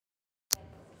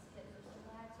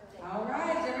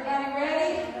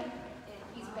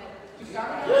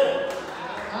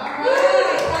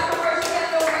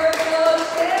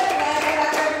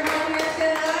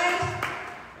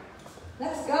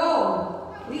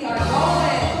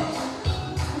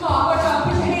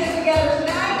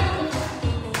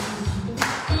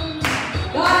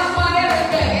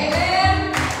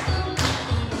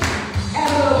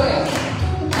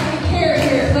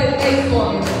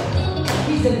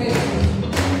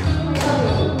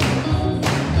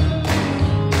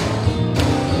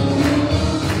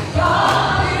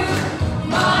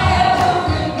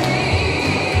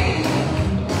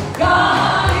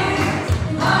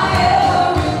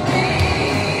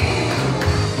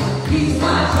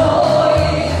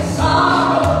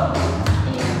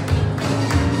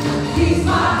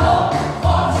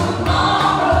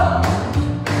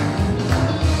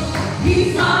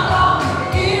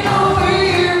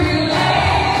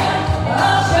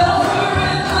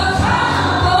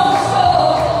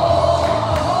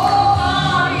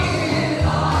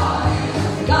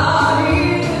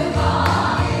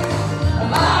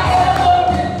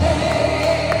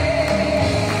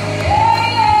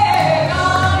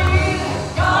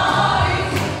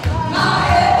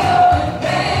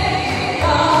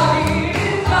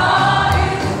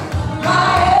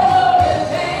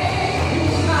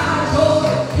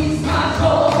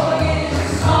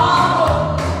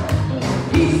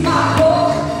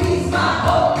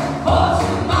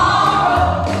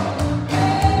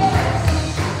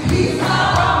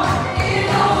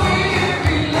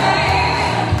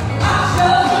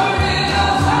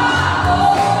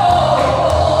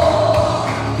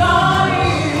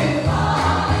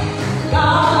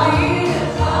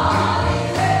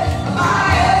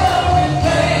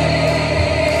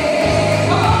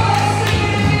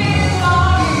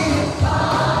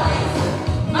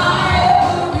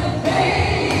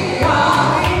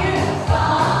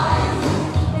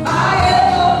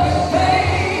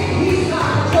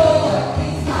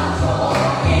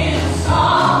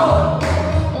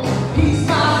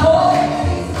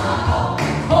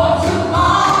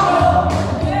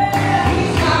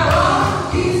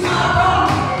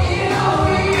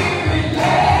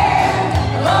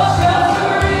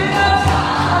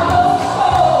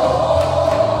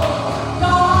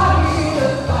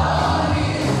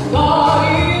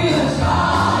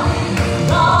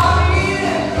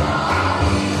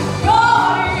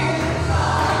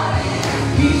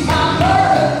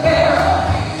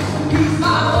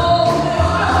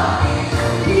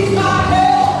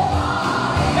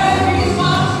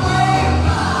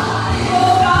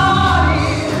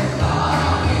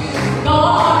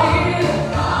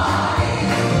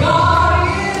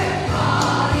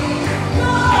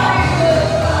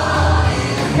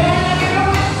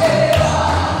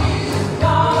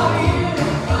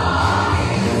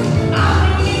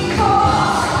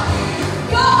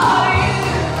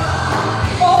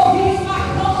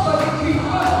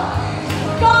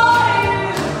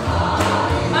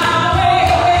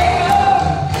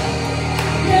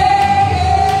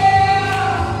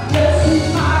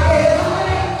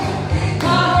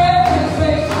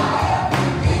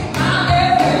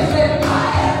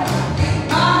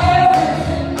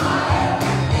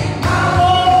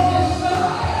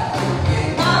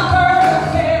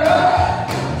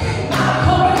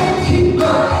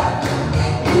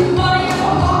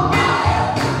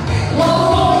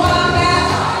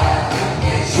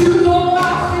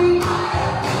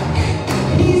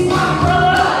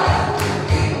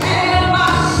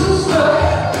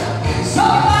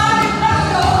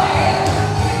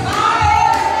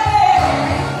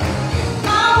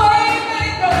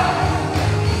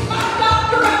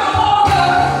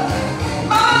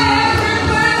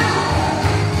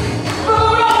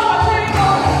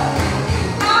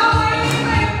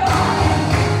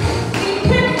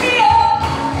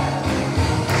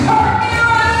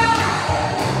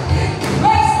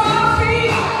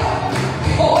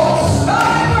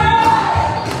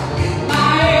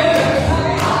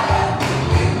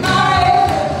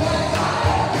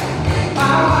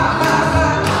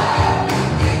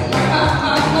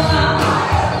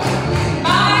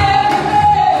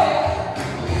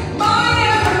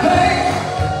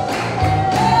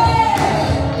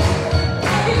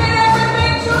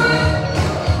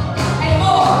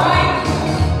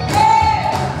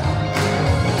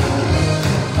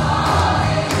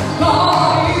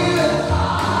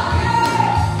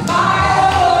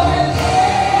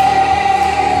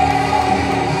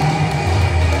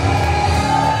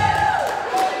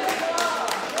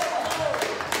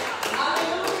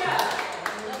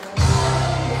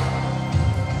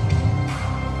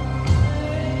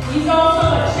He's also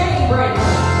a chain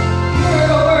breaker,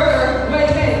 miracle worker, way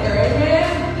maker, amen?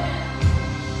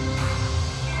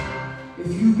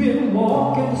 If you've been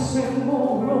walking the same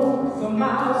old road for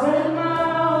miles and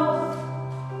miles,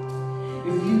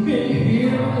 if you've been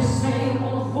hearing the same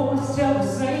old voice tell the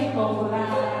same old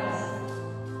lies,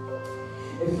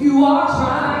 if you are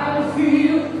trying to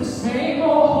feel the same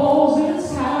old holes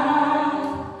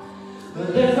inside,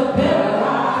 but there's a better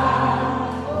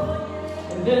life,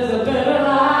 and there's a better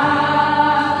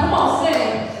life. Come on,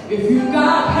 sing. If you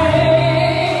got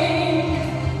pain,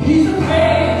 he's a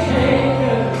pain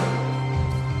taker.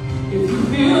 If you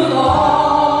feel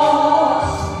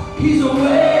lost, he's a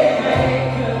way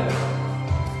maker.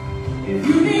 If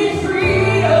you need freedom,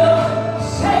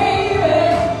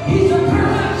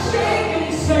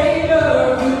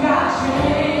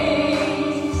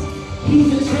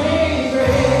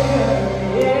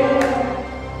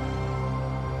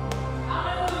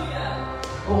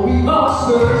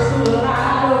 first the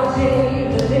light of day,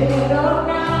 the dead of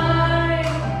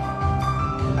night.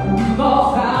 We've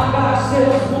all found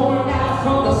ourselves worn out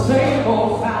from the same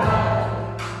old fight.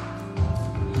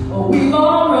 We've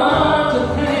all run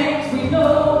to things we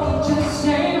know just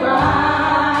ain't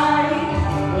right.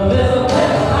 But there's a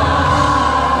better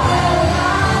life,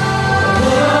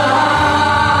 better life.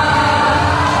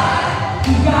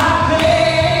 You got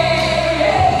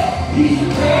faith, he's a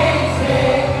pain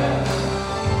taker.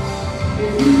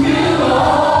 If you feel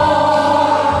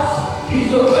lost,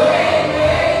 he's a way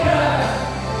maker.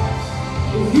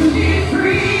 If you need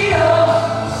freedom,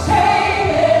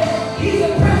 save it. He's a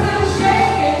prison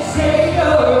shaking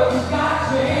savior. You got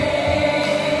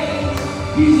chains,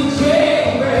 he's a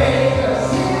chain breaker.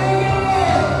 Sing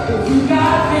it. If you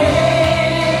got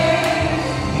pain,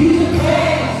 he's a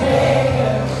pain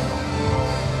taker.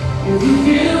 If you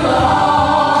feel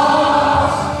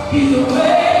lost, he's a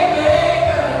way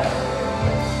maker.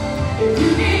 If you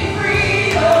need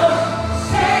freedom,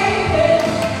 save it.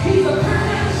 He's a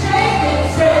prison shaking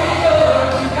savior.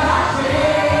 You got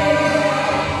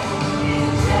chains, he's a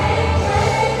chain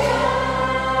breaker.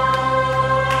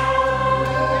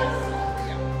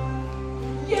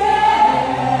 Yeah.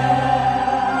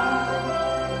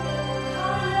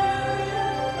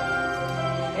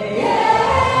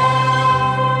 Yeah.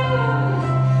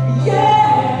 Yeah.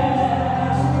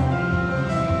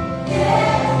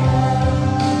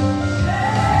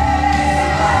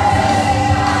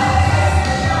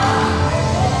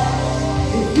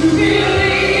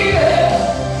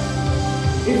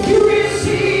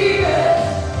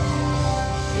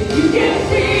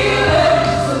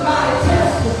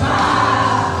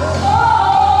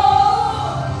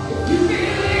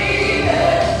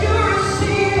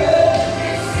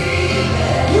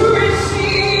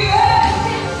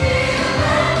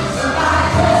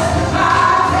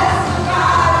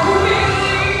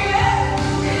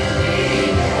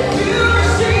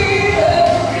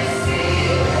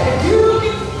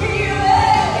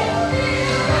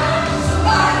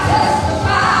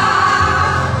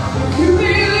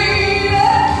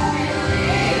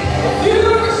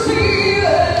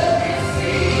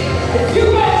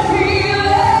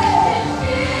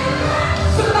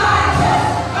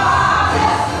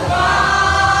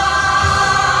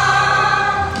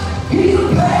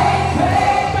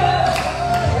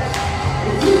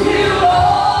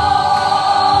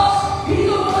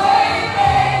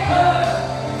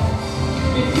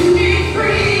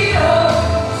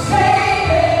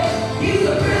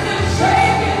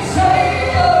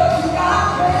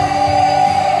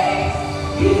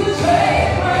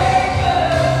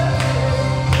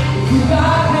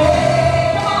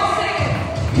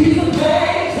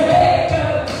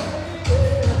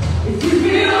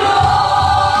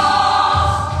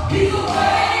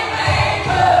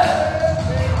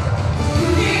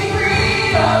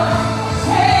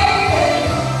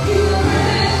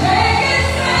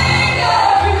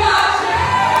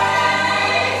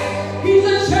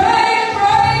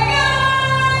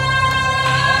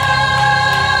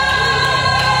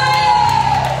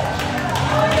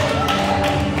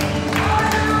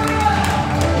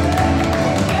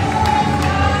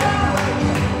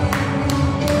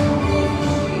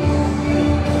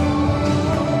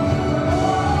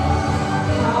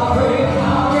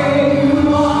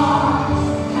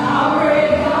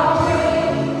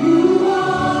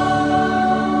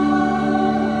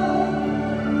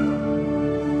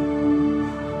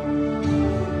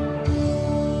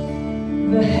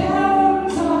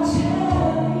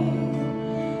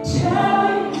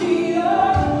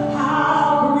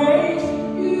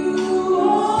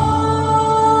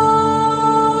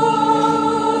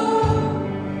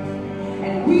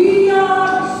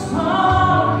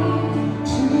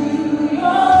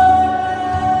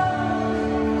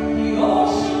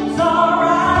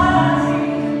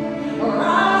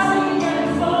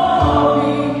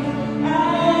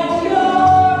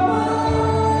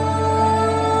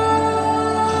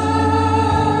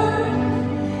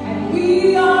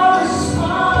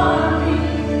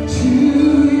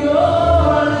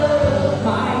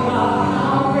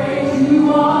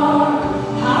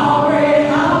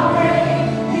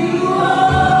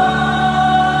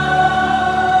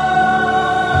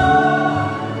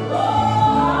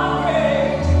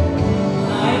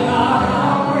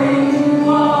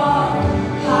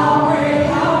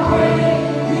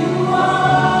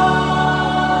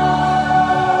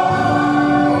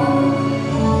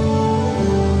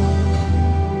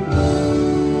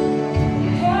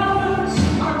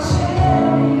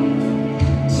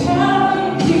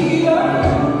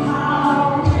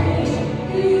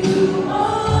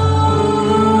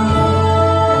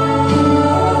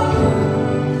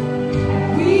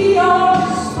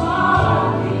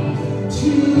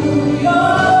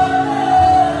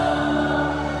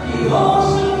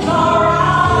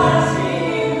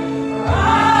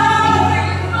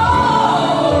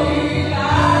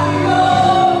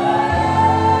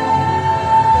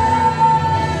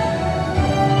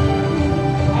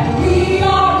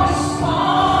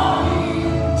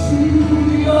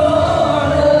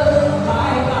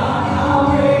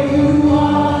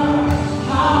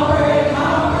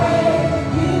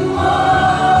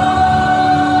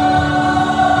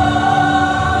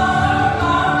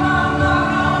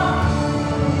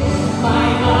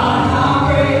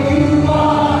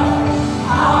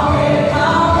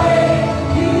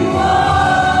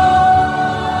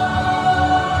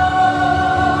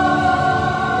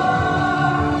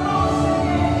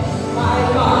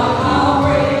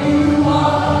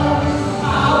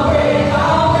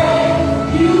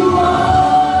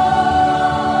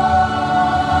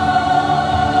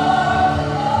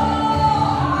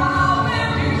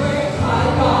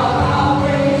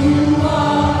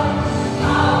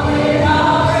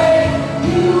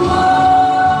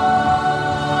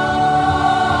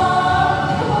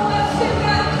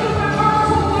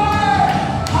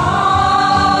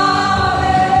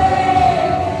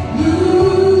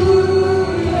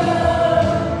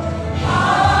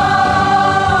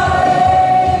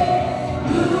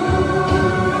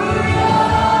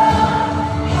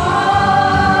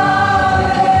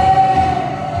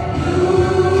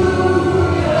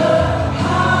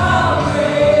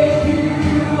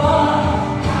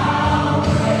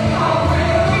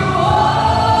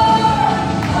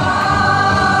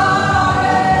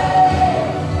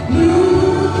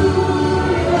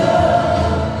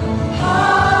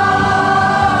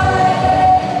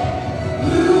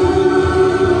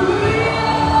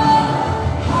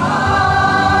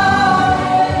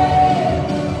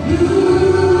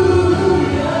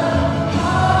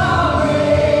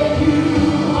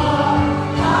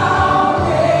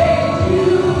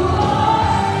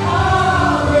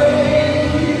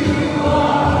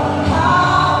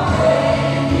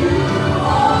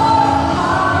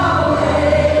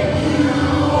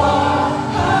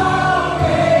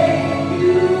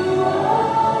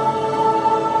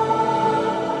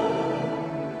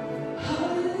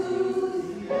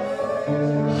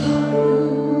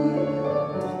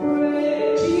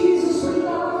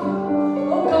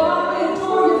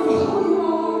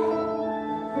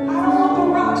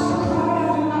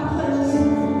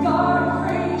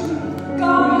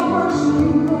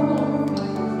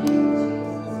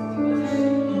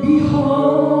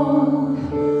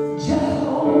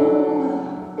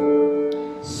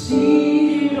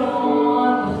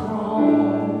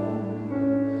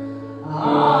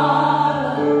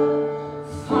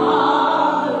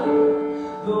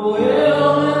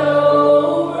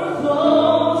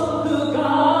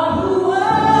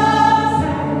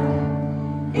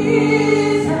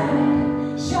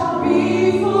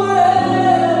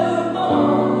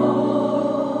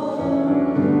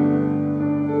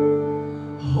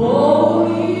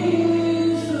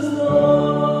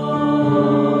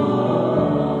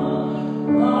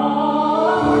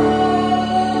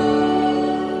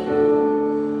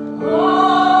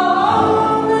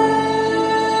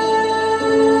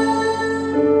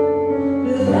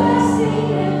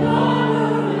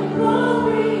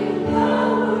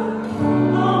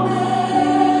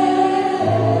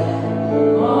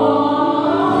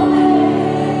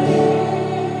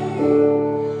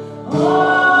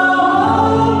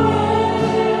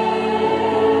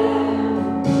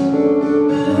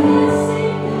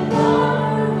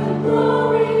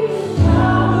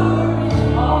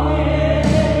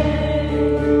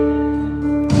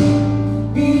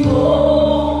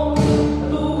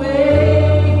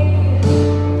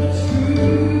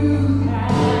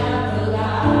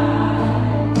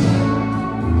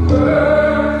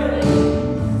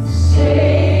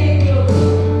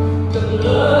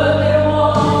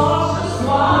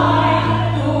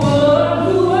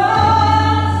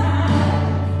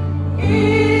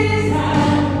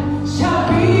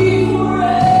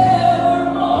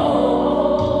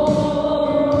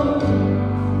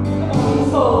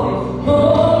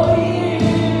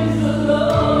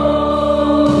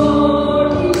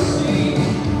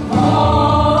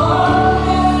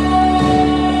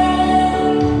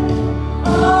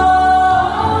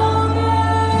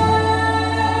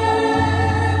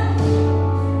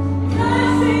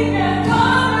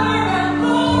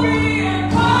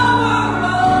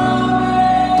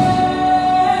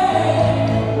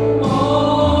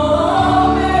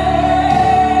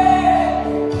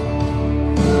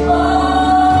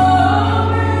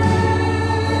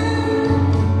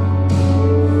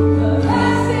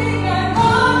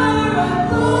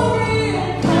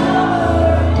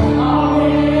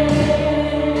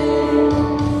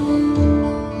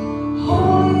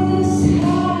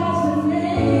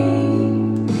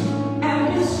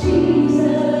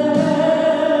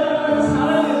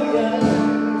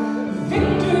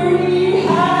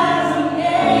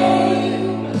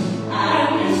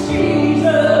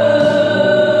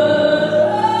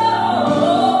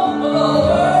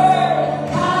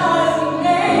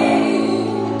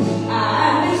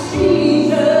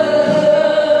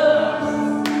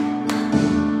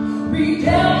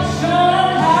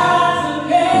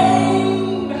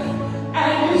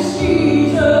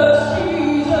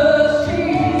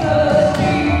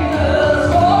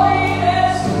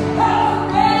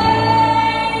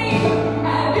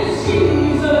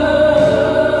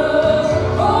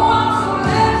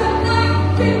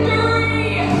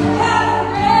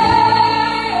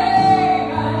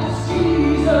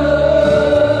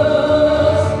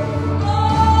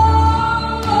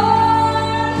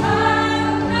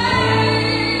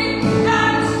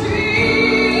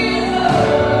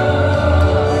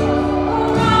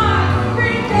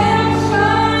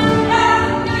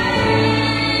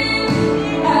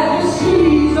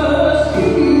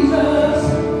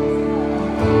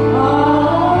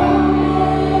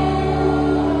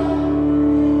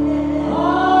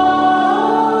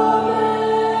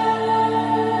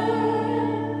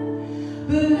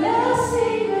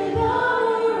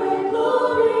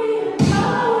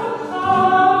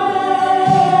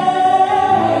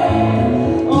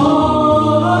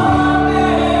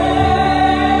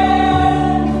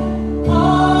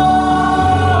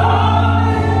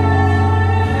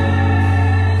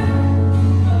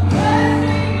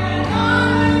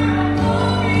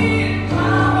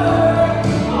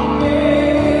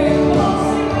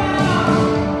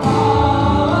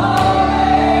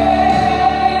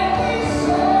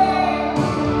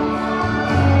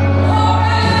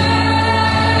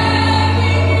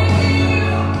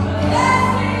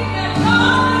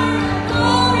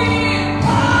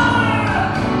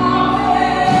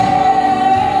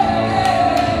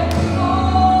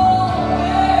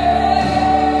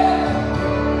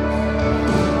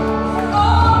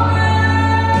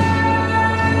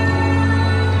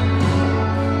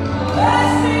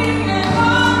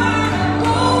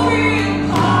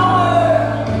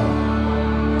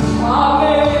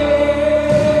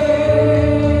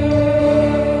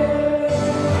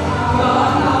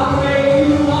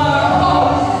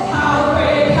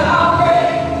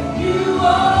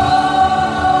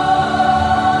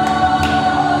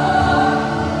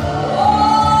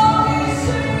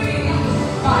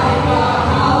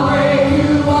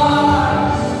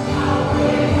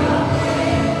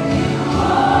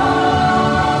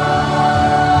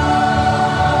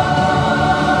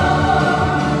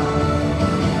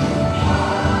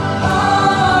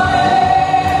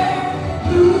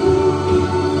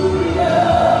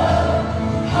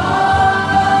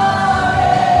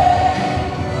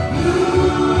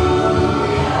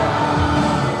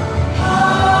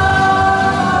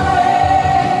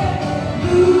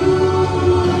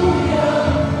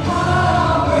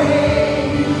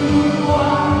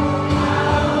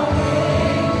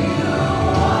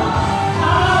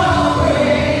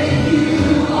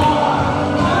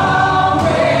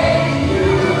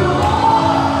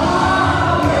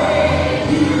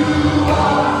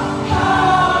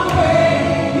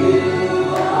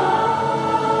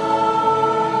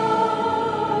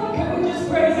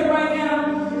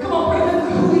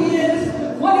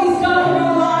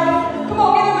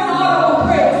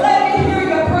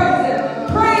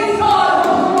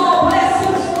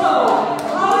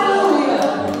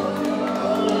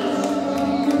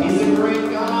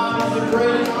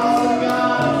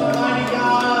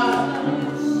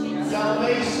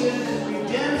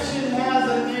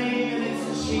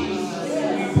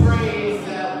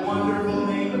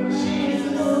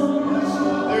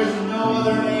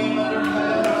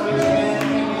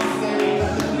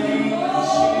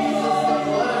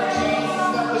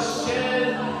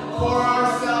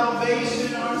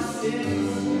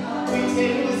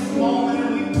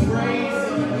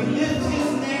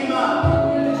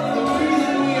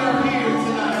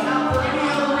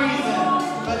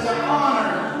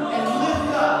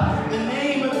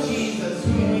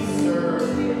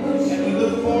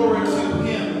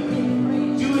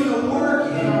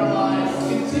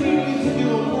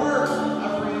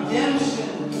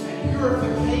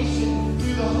 invitation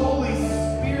through the Holy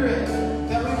Spirit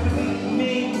that we would be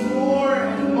made more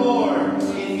and more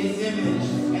in His image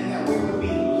and that we would be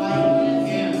like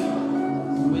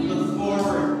Him. We look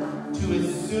forward to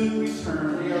His soon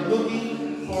return. We are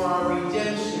looking for our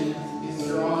redemption is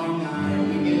drawing nigh.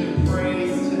 We give Him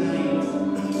praise tonight.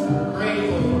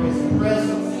 Grateful for His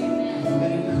presence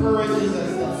that encourages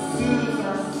us, that soothes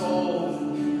our souls,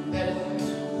 that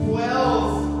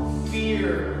quells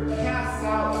fear, casts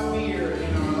out fear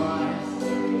in our lives.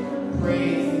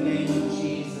 Praise the name of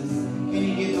Jesus. Can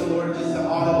you give the Lord just an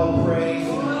audible praise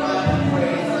and a loud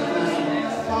praise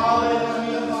tonight?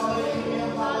 Hallelujah, hallelujah,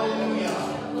 hallelujah.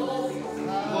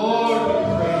 Lord, we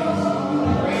praise you. We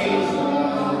praise you,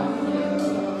 God.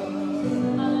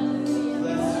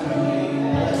 Bless your name.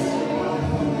 Bless your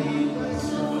wonderful name. Bless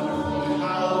your wonderful name.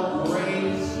 How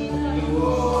great you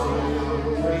are. How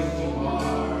great you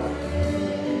are.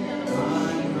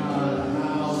 My God,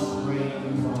 how great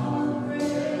you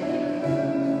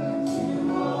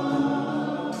are.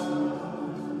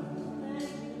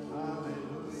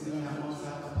 Hallelujah. Sing that most a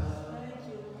cappella.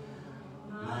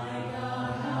 My God,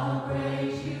 how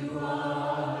great you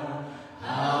are.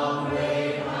 How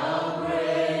great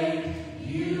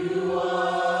you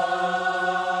are.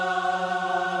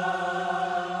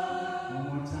 One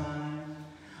more time.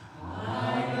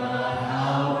 My God,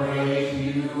 how great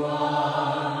you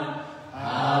are.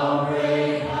 How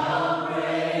great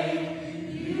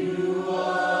you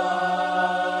are.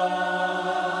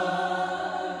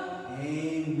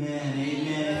 Amen.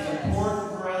 Amen. It's important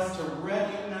for us to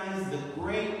recognize the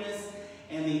greatness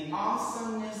and the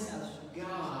awesomeness of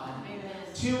God.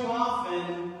 Too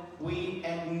often we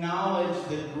acknowledge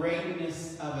the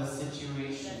greatness of a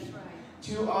situation.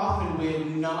 Too often we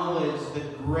acknowledge the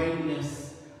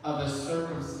greatness of a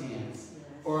circumstance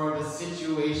or of a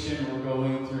situation we're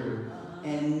going through.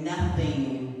 And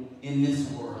nothing in this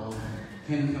world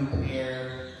can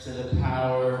compare to the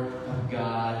power of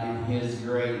God and His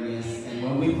greatness. And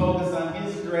when we focus on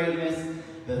His greatness,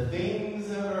 the things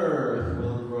of earth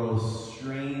will grow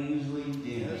strangely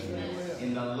dim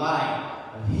in the light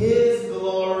of His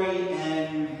glory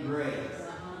and grace.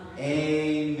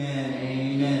 Amen.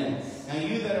 Amen. Now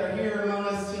you that are here among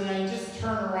us tonight, just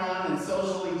turn around and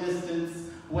socially distance,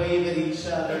 wave at each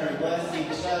other, and bless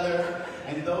each other.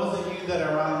 And those of you that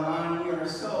are online, we are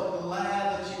so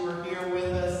glad that you were here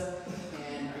with us.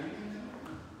 And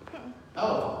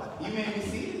you may be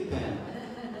seated then.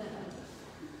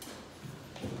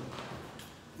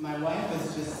 My wife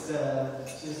is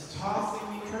just tossing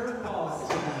me curveballs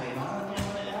tonight. I don't know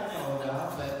what that's all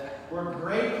about, but we're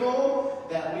grateful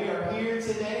that we are here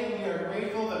today. We are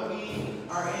grateful that we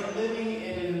are living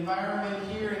in an environment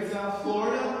here in South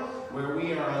Florida where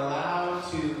we are allowed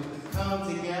to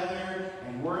come together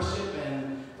and worship.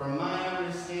 And from my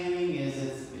understanding is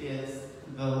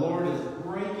the Lord is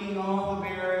breaking all the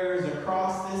barriers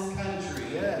across this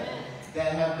country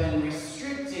that have been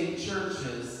restricting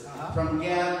churches from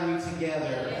gathering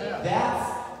together.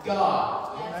 That's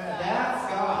God.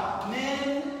 That's God.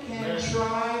 Men can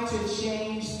try to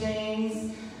change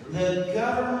things. The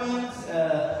government,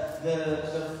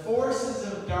 the forces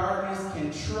of darkness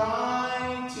can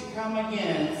try to come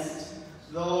against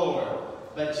the Lord.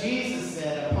 But Jesus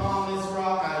said, upon this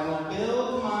rock I will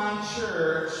build my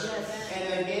church, and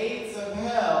the gates of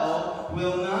hell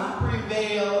will not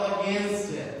prevail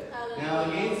against it. Now,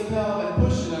 the gates of hell have been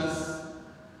pushing us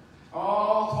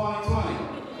all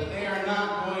 2020, but they are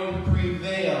not going to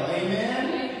prevail.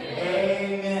 Amen?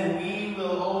 Amen. We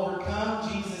will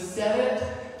overcome. Jesus said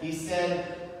it. He said,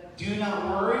 do not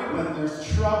worry when there's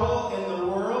trouble in the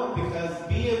world, because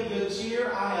be of good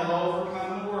cheer. I have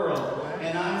overcome the world.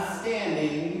 And I'm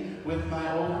standing with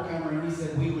my overcomer. And he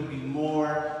said we would be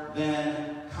more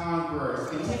than conquerors.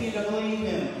 Continue to believe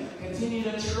Him. Continue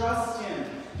to trust Him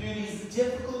through these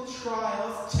difficult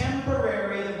trials.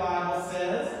 Temporary, the Bible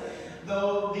says.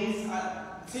 Though these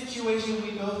situations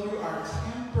we go through are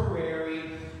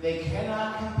temporary, they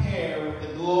cannot compare with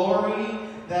the glory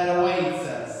that awaits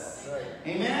us.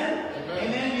 Amen?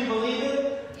 Amen. You believe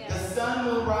it? Yes. The sun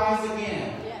will rise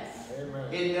again. Yes.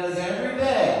 Amen. It does every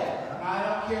day. I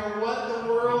don't care what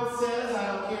the world says. I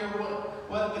don't care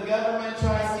what the government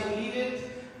tries to eat it.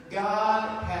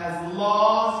 God has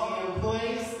laws in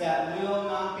place that will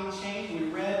not be changed. We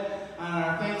read on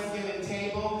our Thanksgiving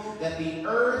table that the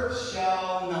earth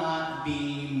shall not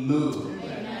be moved.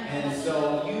 Amen. And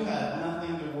so you have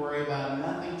nothing to worry about,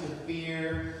 nothing to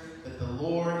fear. That the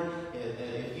Lord,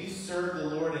 if you serve the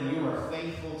Lord and you are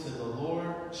faithful to the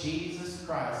Lord Jesus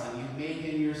Christ and you've made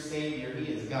Him your Savior,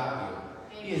 He has got you.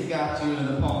 He has got you in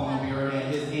the palm of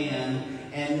His hand,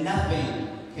 and nothing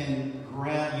can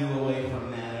grab you away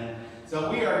from that. So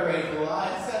we are grateful.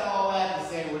 I said all that to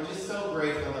say we're just so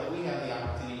grateful that we have the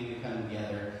opportunity to come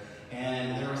together.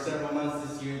 And there were several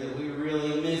months this year that we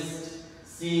really missed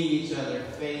seeing each other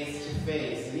face to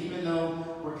face. And even though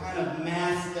we're kind of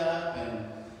masked up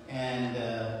and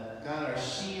got our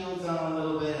shields on a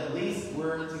little bit, at least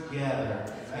we're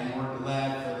together. And we're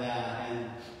glad for that. And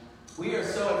we are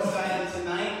so excited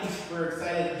tonight. We're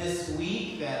excited this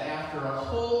week that after a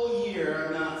whole year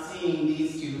of not seeing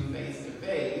these two face to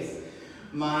face,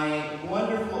 my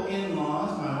wonderful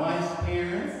in-laws, my wife's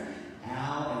parents,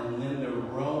 Al and Linda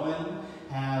Rowan,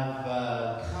 have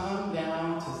come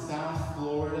down to South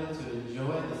Florida to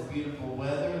enjoy this beautiful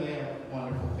weather. They have a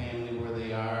wonderful family where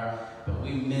they are, but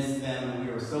we miss them, and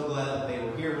we were so glad that they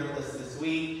were here with us this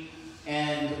week.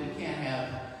 And we can't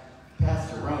have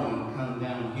Pastor Rowan come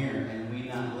down here and we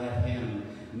not let him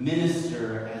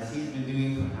minister as he's been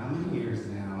doing for how many years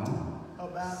now?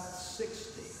 About 60.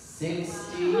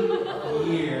 60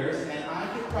 years. And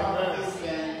I could probably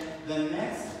spend the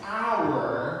next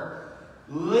hour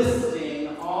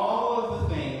listing all of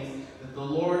the things that the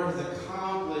Lord has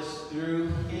accomplished through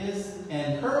his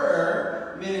and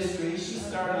her ministry. She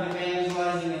started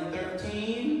evangelizing at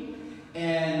 13,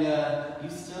 and you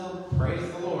still praise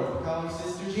the Lord. We call her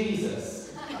Sister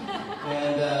Jesus.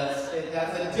 And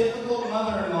that's a difficult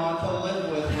mother-in-law to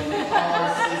live with when they call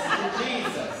her Sister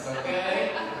Jesus,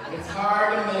 okay? It's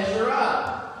hard to measure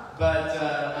up. But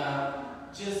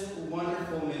just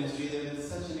wonderful ministry. They've been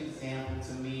such an example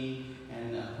to me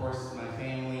and, of course, my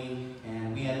family.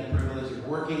 And we had the privilege of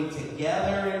working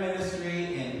together in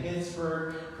ministry in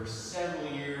Pittsburgh for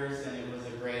several years, and it was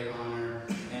a great honor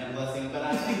and a blessing. But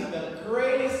I think the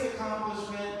greatest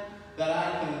accomplishment that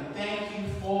I can thank you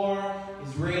for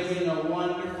is raising a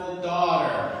wonderful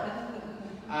daughter.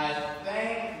 I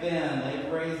thank them.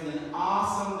 They've raised an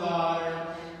awesome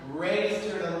daughter, raised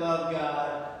her to love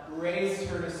God, raised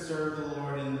her to serve the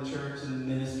Lord in the church and the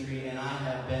ministry, and I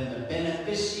have been the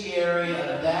beneficiary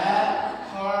of that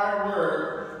hard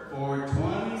work for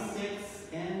 26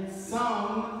 and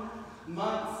some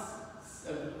months,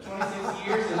 26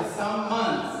 years and some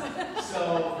months.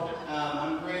 So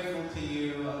I'm grateful to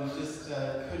you. I'm just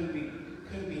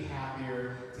couldn't be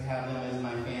happier to have them as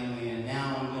my family. And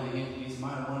now I'm going to introduce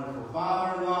my wonderful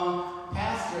father-in-law,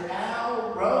 Pastor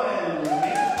Al Rowan.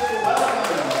 Make us feel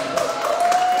welcome.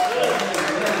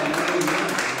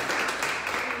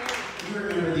 You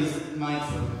remember these mics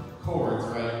with cords,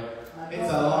 right?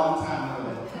 It's a long time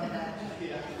ago.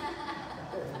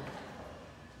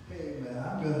 Hey, man,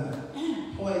 I'm going to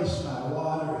place my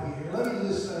water here. Let me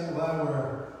just say, while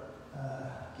we're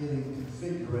getting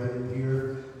configured here,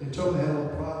 they told me I had a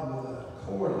little problem with a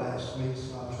cord last week,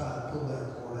 so I'll try to pull that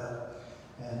cord up,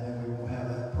 and then we won't have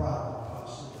that problem,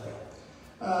 possibly.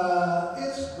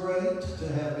 It's great to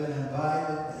have been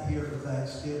invited here for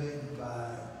Thanksgiving by,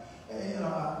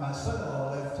 my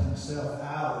son-in-law left himself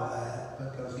out of that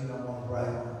because he don't want to brag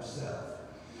on himself.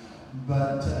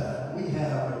 But we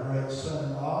have a great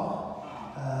son-in-law.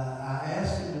 I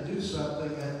asked him to do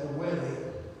something at the wedding.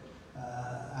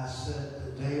 I said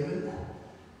to David,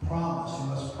 you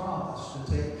must promise to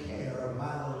take care of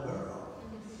my little girl.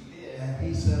 And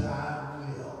he said, I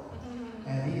will.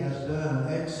 And he has done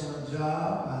an excellent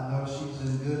job. I know she's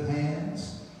in good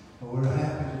hands. We're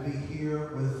happy to be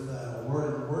here with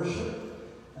Word and Worship.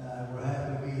 We're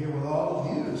happy to be here with all of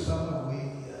you. Some of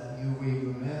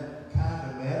we've kind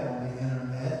of met on the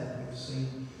internet, and we've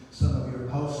seen some of your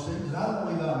postings. And I don't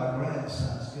believe my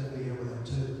grandson. It's good to be here with him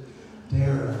too.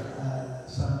 Darren,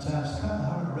 sometimes kind of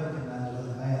hard to recognize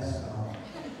with a mask on.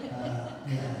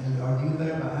 Are you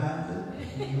there behind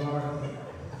it? You are here.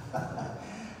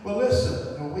 Well,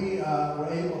 listen, we were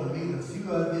able to meet a few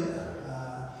of you.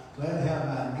 Glad to have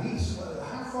my niece.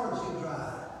 How far does she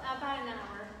drive? About an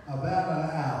hour. About an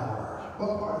hour.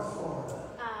 What part of Florida?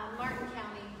 Martin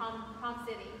County, Palm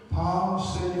City. Palm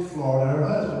City, Florida. Her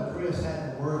husband, Chris,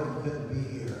 had to work and couldn't be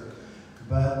here.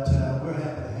 But we're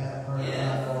happy to have her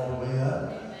drive all the way up.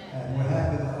 And we're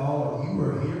happy that all of you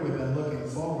are here. We've been looking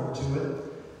forward to it.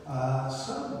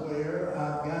 Somewhere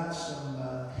I've got some,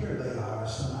 here they are,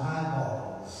 some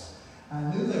eyeballs. I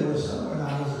knew they were somewhere and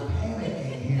I was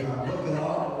panicking here. I'm looking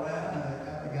all around and I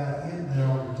kind of got hidden there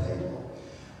on the table.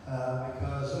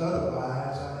 Because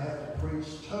otherwise I'd have to preach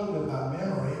totally by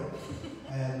memory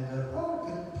and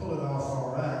probably could pull it off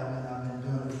all right. I mean, I've been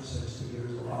doing it for 60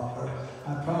 years or longer. I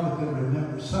probably could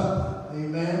remember something.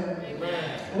 Amen?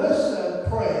 Amen. Let's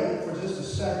pray for just a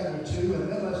second or two,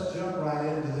 and then let's jump right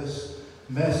into this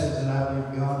message that I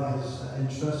believe God has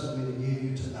entrusted me to give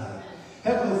you tonight.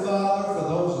 Heavenly Father, for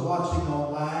those watching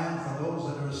online, for those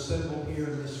that are assembled here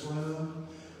in this room,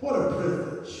 what a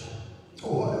privilege.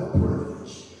 Oh, what a privilege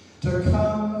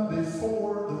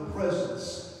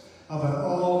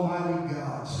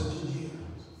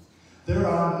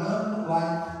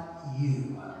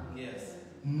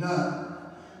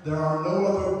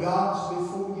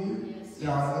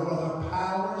no other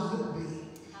powers that be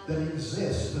that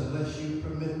exist unless you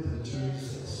permit them to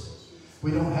exist. We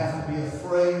don't have to be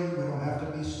afraid. We don't have to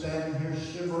be standing here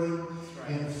shivering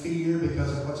in fear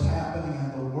because of what's happening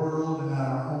in the world and in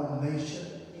our own nation.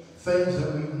 Things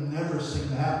that we've never seen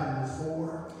happen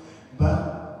before.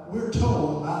 But we're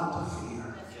told not to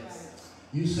fear.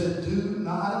 You said, do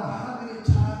not. I don't know how many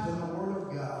times in the Word of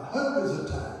God, hundreds of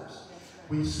times,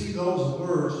 we see those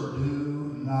words,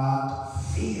 do not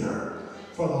fear,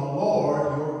 for the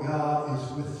Lord your God is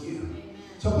with you.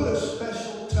 So put a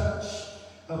special touch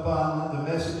upon the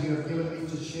message you have given me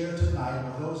to share tonight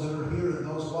with those that are here and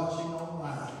those watching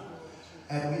online.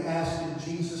 And we ask in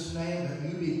Jesus' name that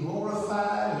you be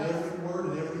glorified in every word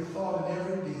and every thought and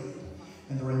every deed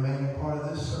in the remaining part of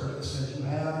this service as you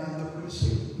have in the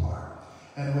preceding part.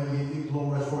 And we give you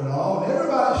glory for it all. And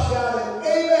everybody shouted,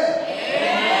 amen.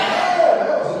 Amen. Oh,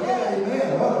 that was a good amen.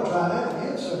 I want to try that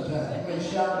again sometime. You may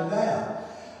shout me down.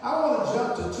 I want to jump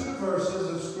to two verses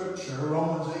of Scripture,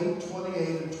 Romans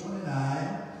 8:28 and 29,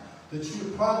 that you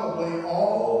probably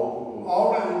all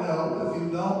already know. If you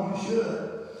don't, you should.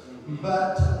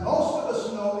 But most of us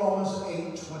know Romans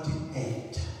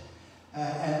 8:28.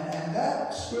 And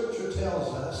that Scripture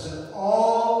tells us that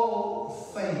all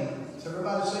things,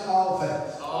 everybody say all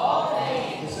things. All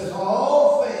things. It says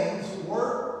all things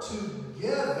work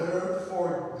together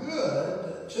for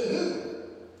good to who?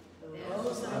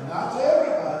 Not to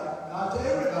everybody. Not to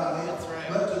everybody. That's right.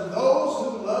 But to those who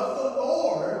love the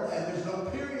Lord, and there's no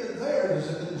period there, there's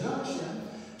a conjunction,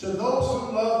 to those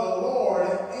who love the Lord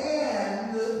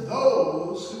and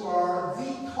those who are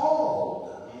the called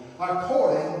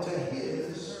according to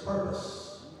his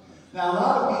purpose. Now, a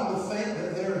lot of people think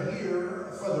that they're here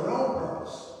for their own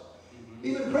purpose.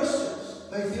 Even Christians,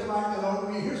 they feel like,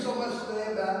 you hear so much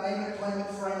today about name it, claim it,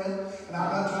 frame it, and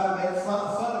I'm not trying to make fun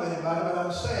of anybody, but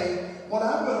I'm saying what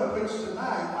I'm going to preach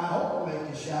tonight, I hope will make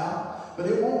you shout, but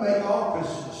it won't make all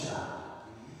Christians shout.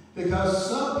 Because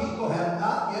some people have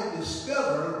not yet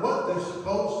discovered what they're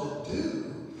supposed to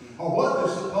do or what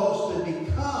they're supposed to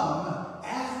become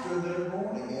after they're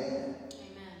born again. Amen.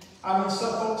 I mean,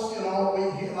 some folks, we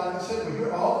hear, like I said, we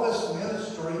hear all this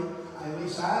ministry, at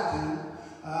least I do.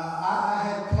 I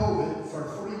had COVID for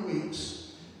 3 weeks.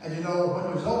 And when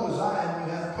you're as old as I am,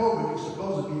 you have COVID, you're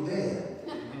supposed to be dead.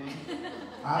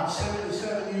 I'm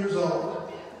 77 years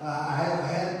old. I have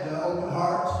had open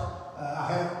heart.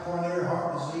 I have coronary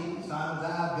heart disease. I'm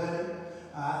diabetic.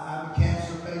 I'm a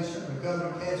cancer patient,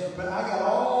 recovering cancer patient. I got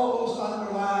all those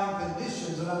underlying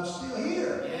conditions, and I'm still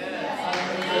here.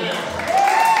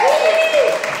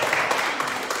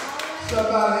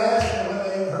 Somebody asked me when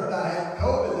they heard I had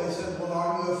COVID, they said, well, are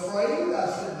you afraid? I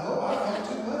said, no, I don't have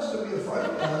too much to be afraid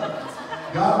of.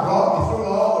 God brought me through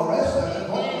all the rest of it.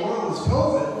 What in the world is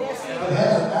COVID? It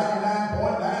has a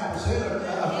 99.9% of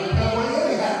recovery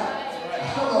anyhow. I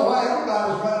don't know why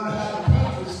everybody's running around the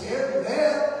country scared to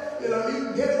death. You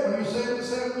can get it when you're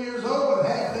 77 years old and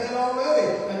half dead already.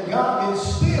 And God can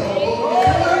still pull you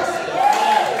through it. I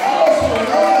want you to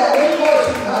know that we want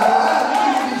you to die.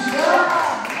 You can be shot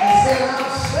and say, I'm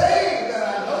saved and I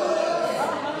know that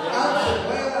I'm so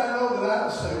glad I know that I'm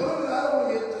saved. Well, I don't want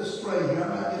to get this straight here.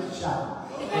 I'm not getting shot.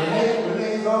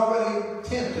 Renee's already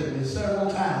tempted me several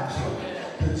times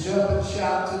to jump and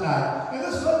shout tonight. And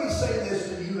let me say this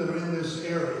to you that are in this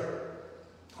area.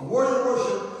 Word and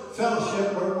Worship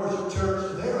Fellowship, Word and Worship Church,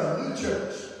 they're a new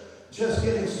church just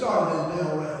getting started in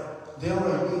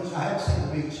Delray Beach. I haven't seen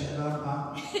the beach yet.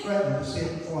 I'm threatening to see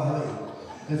it before I leave.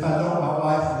 If I don't, my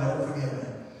wife will never forgive me.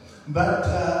 But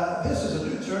this is a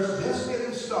new church just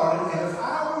getting started. And if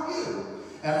I were you,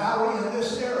 and I were in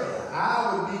this area,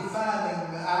 I would be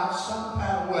finding out some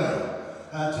kind of way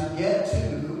to get to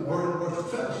Word and Worship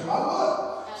Fellowship. I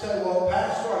would say, well,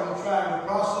 Pastor, are you trying to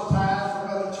proselytize from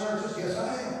other churches? Yes, I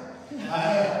am.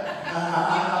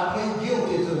 I plead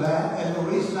guilty to that, and the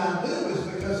reason I do is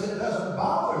because it doesn't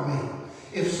bother me.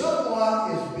 If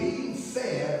someone is being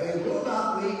fed, they will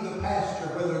not leave the pasture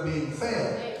where they're being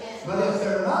fed. But if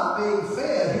they're not being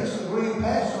fed, here's some green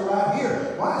pasture right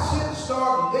here. Why sit and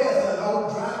starve to death in an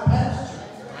old dry pasture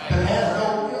that has no,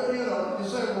 you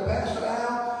say, well, Pastor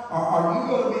Al, are you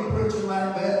going to be preaching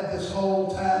like that this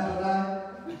whole time tonight?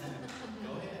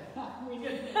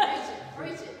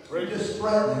 Preach it. We're just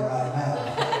spreading it right now.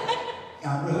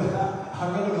 I'm really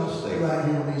going to stay right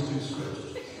here with these two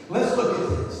scriptures. Let's look at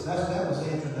this. That was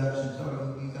the introduction, so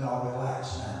you can all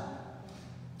relax now.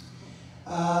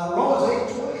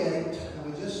 Romans 8:28, and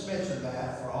we just mentioned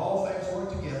that, for all things work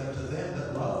together to them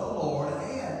that love the Lord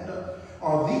and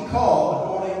are the called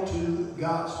according to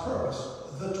God's purpose.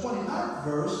 The 29th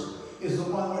verse is the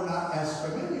one we're not as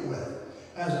familiar with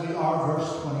as we are verse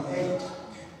 28.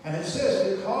 And it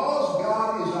says, because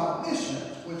God is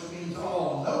omniscient, which means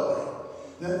all-knowing,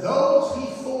 that those he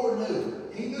foreknew,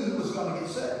 he knew who was going to get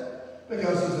saved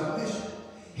because he's omniscient.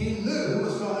 He knew who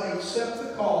was going to accept the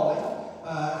calling,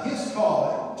 his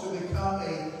calling, to become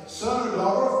a son or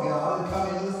daughter of God and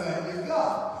come into the family of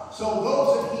God. So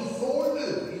those that he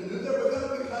foreknew, he knew they were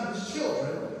going to become his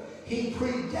children, he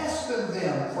predestined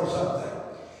them for something.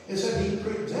 It said he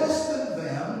predestined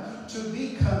them to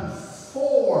be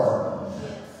conformed.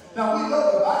 Now we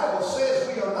know the Bible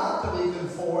says we are not to be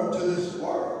conformed to this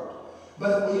world,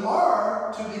 but we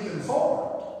are to be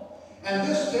conformed. And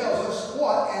this tells us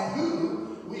what and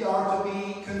who we are to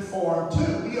be conformed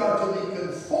to. We are to be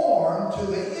conformed to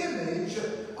the image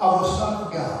of the Son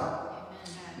of God.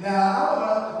 Now, I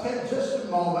want to take just a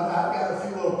moment. I've got a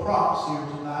few little props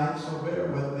here tonight, so bear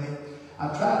with me.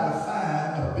 I'm trying to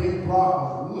find a big block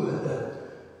of wood.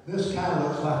 This kind of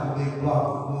looks like a big block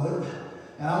of wood.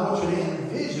 And I want you to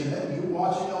envision it. You're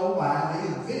watching online.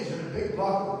 Envision a big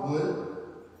block of wood.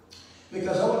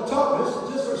 Because I want to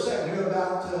talk just for a second here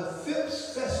about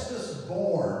Phipps Festus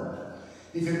Bourne.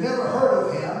 If you've never heard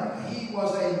of him, he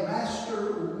was a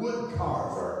master wood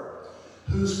carver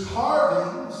whose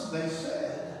carvings, they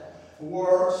said,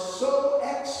 were so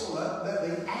excellent that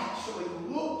they actually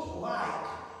looked like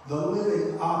the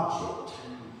living object.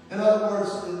 In other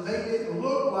words, they didn't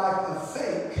look like a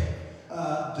fake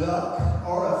duck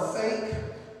or a fake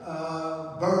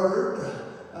bird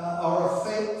or a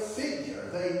fake figure.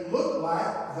 They looked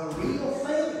like the real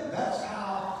thing. That's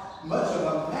how much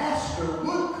of a master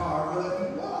wood carver that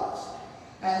he was.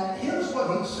 And here's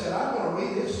what he said. I'm going to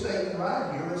read his statement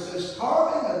right here. It says,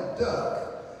 carving a duck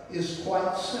is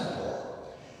quite simple.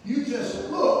 You just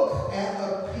look at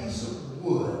a piece of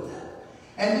wood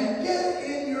and you get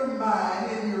in your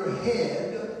mind, in your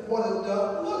head, what a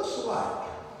duck looks like.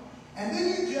 And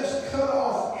then you just cut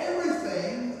off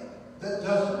everything that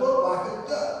doesn't look like a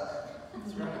duck.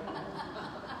 That's right.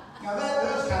 Now that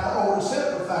does kind of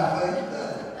oversimplify things,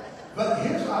 doesn't it? But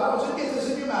I want you to get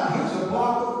this in your mind. Here's a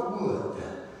block of wood.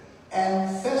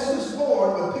 And Festus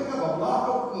Bourne would pick up a block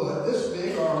of wood, this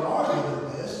big or larger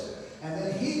than this, and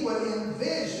then he would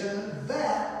envision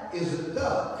that is a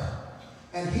duck.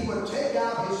 And he would take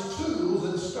out his tools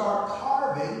and start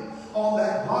carving on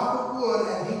that block of wood,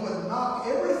 and he would knock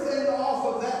everything off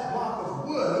of that block of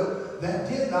wood that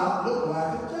did not look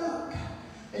like a duck.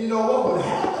 And you know what would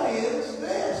happen is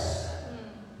this.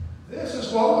 This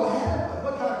is what would happen.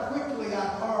 Look how quickly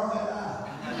I carved that out.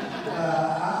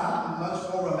 I'm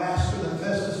much more of a master than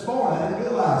Festus Bourne. I didn't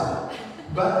realize it.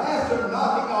 But after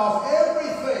knocking off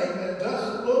everything that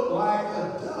doesn't look like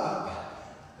a duck,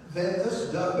 then this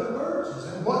duck emerges.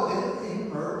 And what did it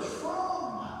emerge from?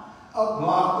 A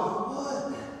block of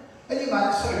wood. And you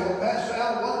might say, well, Pastor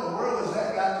Al, what in the world has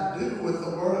that got to do with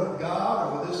the Word of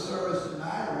God or with this service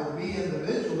tonight or with me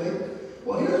individually?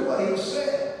 Well, here's what he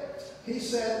said. He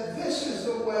said, this is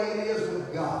the way it is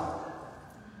with God.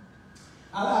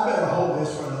 I better hold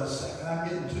this for another second.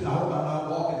 I hope I'm not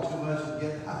walking too much and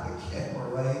getting out of camera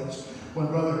range. When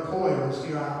Brother Coy was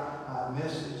here, I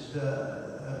messaged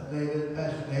David,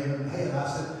 Pastor David, and I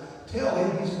said, tell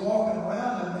him he's walking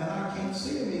around and I can't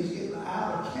see him. He's getting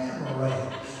out of camera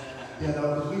range. You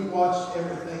know, because we watch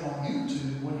everything on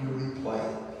YouTube when you replay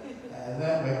it. And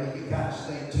that way we can kind of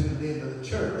stay tuned into the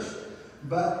church.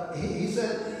 But he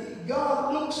said,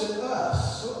 God looks at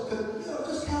us. So,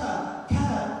 just kind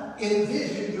of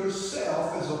envision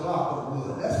yourself as a block of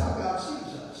wood. That's how God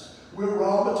sees us. We're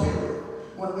raw material.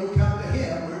 When we come to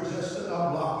Him, we're just a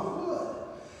block of wood.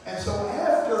 And so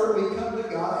after we come to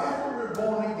God, after we're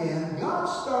born again, God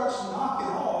starts knocking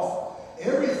off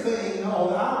everything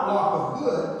on our block of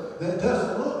wood that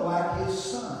doesn't look like His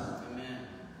Son. Amen.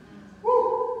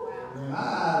 Woo!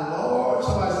 My Lord.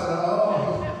 Somebody said,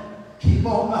 oh, keep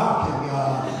on knocking,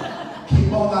 God.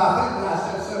 Keep on knocking.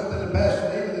 I said something to Pastor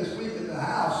David this week in the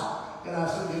house. And I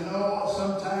said,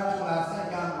 sometimes when I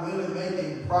think I'm really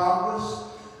making progress,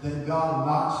 then God will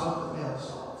knock something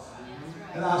else off.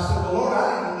 And I said, well, Lord, I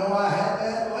didn't even know I had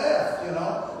that left,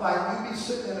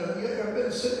 Like you ever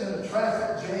been sitting in a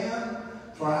traffic jam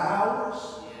for hours?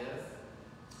 Yes.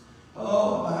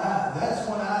 Oh my, that's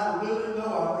when I really know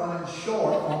I'm running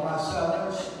short on my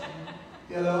salvation.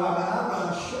 I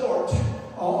run short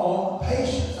on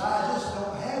patience. I just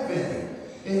don't have any.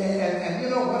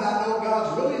 And when I know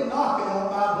God's really knocking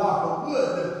on my block of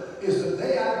wood is the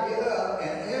day I get up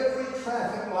and every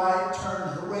traffic light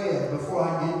turns red before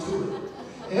I get to it.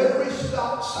 Every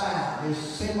stop sign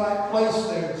seems like placed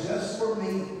there just for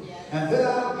me. And then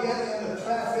I'll get in the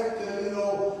traffic,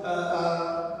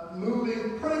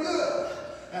 moving pretty good.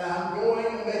 And I'm going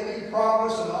and making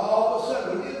progress, and all of a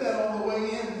sudden, we did that on the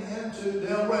way in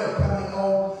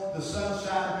the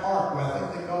Sunshine Parkway. I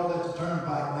think they call it the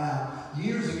Turnpike now.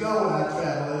 Years ago when I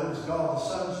traveled, it was called the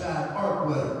Sunshine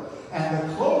Parkway. And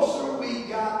the closer we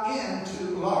got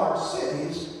into large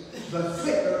cities, the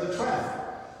thicker the traffic.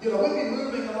 You know, we'd be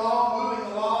moving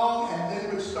along, and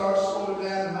then we'd start slowing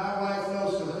down, and my wife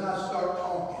knows, because then I start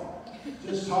talking.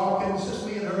 Just talking. It's just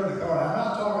me and her in the car. I'm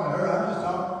not talking to her. I'm just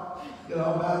talking, you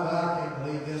know, about, I can't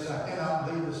believe this. I cannot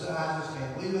believe this. I just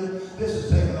can't believe it. This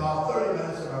is taking off 30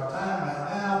 minutes of our time right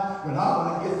now. We're not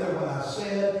going to get there when I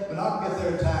said. We're not going to get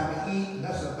there in time to eat, and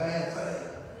that's a bad thing.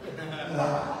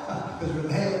 Because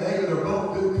Renee and David are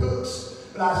both good cooks.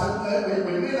 But I said,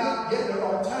 we may not get there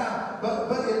on time.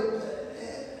 But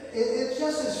it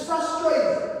just is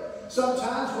frustrating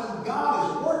sometimes when God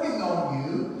is working on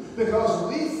you because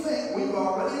we think we've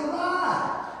already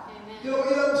arrived. Amen. You know,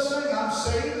 he doesn't say, I'm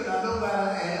saved and I know that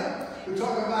I am. We're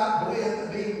talking about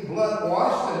being blood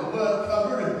washed and blood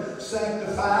covered and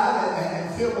sanctified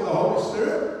and filled with the Holy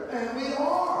Spirit. And we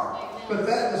are. Amen. But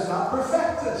that does not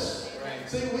perfect us. Right.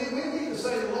 See, we need to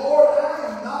say, Lord,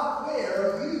 I am not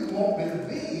where you want me to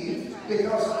be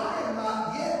because I am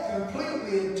not yet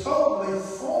completely and totally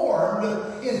formed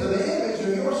into the image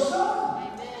of your Son.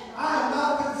 Amen. I am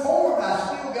not conformed. I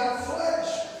still got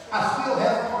flesh. I still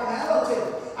have carnality.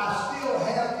 I still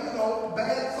have, you know,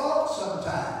 bad thoughts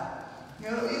sometimes. You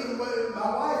know, even with my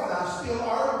wife and I still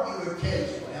argue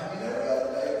occasionally. I mean, every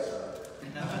other day or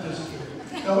something. I'm just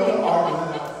kidding. No, we don't argue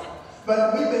enough.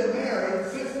 But we've been married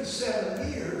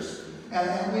 57 years,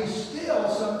 and we still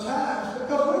sometimes,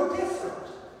 because we're different.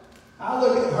 I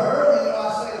look at her, and you know, I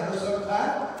say to her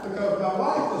sometimes, because my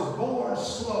wife was born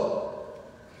slow.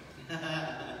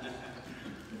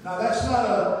 Now, that's not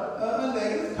a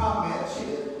negative comment. She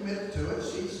didn't admit to it.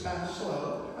 She's kind of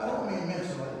slow. I don't mean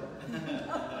mentally.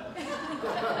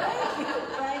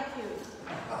 Thank you.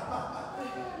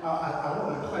 I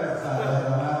want to clarify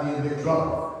that. I might be in big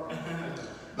trouble.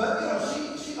 But, you know,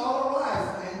 she all her life,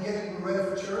 and getting ready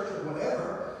for church or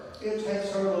whatever, it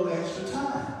takes her a little extra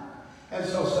time. And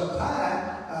so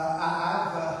sometimes,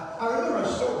 I remember a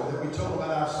story that we told about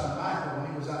our son Michael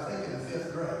when he was, I think, in the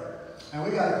 5th grade. And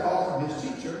we got a call from his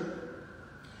teacher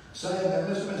saying that,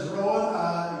 Mrs.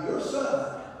 Rowan, your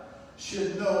son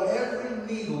should know every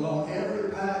needle on every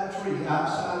pine tree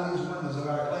outside these windows of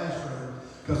our classroom,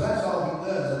 because that's all he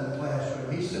does in the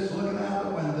classroom. He sits looking out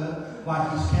the window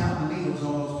like he's counting the needles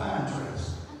on those pine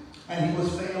trees. And he was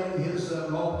failing his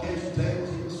multiplication tables.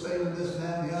 He was failing this and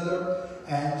that and the other.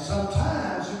 And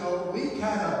sometimes, you know, we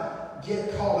kind of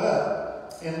get caught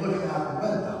up in looking out the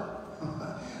window.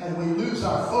 And we lose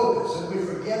our focus and we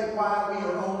forget why we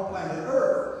are on planet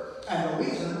Earth. And the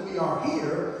reason that we are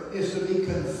here is to be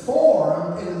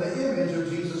conformed into the image of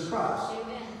Jesus Christ.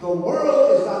 Amen. The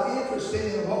world is not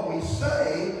interested in what we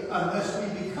say unless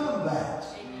we become that.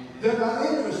 Amen. They're not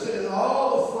interested in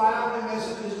all the flowery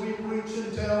messages we preach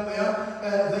and tell them.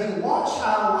 They watch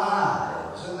our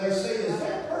lives and they say, is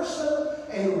that person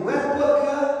a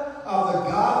replica of the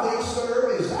God they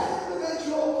serve? Is that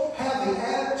individual have the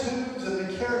attitudes and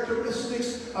the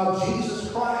characteristics of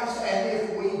Jesus Christ? And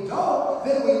if we don't,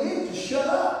 then we need to shut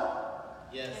up.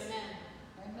 Yes.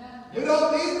 Amen. We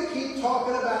don't need to keep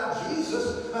talking about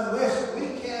Jesus unless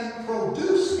we can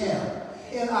produce him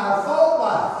in our thought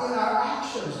life, in our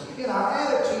actions, in our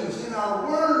attitudes, in our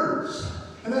words.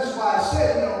 And that's why I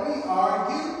said, you know, we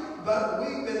argue, but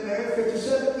we've been married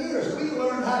 57 years. We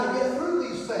learned how to get through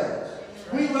these things.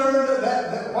 We learned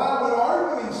that while we're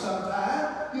arguing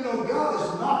sometimes, you know, God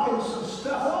is knocking some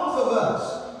stuff off of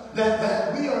us.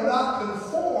 That we are not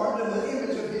conformed in the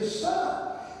image of his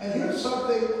Son. And here's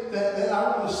something that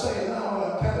I want to say, and I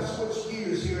want to kind of switch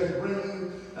gears here and bring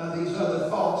you these other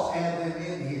thoughts, add them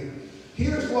in here.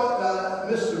 Here's what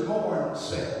Mr. Bourne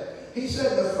said. He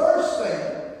said the first thing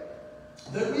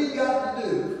that we've got to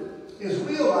do is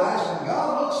realize when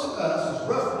God looks at us as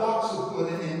rough blocks of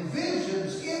wood and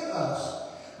envisions in us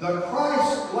the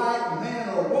Christ-like man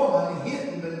or woman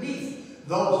hidden beneath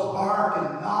those bark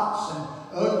and knots and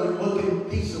ugly-looking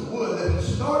piece of wood that he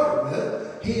started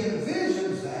with, he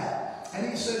envisions that, and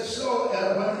he said, so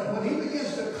when he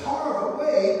begins to carve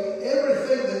away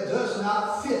everything that does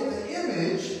not fit the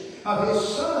image of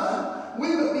his Son,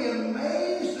 we would be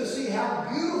amazed to see how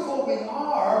beautiful we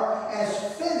are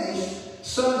as finished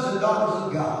sons and daughters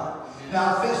of God.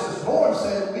 Now, Festus Bourne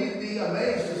said we'd be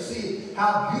amazed to see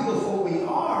how beautiful we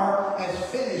are as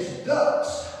finished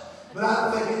ducks. But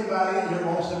I don't think anybody in here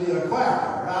wants to be a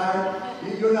quacker, right?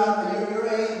 Your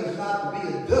aim is not to be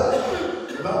a duck,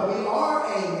 but we are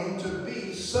aiming to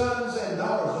be sons and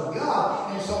daughters of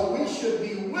God. And so we should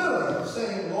be willing,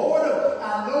 saying, Lord,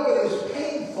 I know it is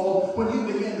painful when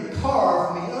you begin to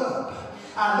carve me up.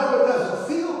 I know it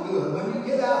doesn't feel good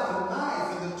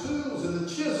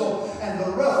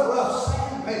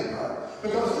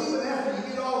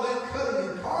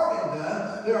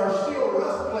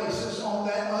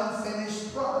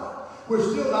We're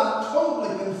still not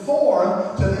totally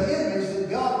conformed to the image that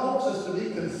God wants us to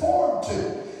be conformed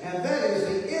to. And that is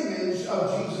the image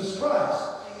of Jesus Christ.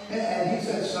 And he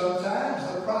said sometimes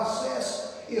the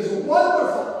process is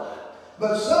wonderful,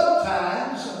 but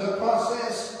sometimes the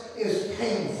process is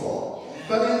painful.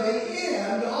 But in the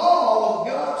end, all of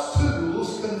God's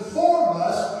tools conform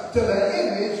us to the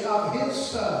image of his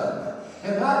Son.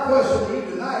 And my question to you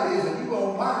tonight is, if you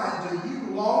don't mind, do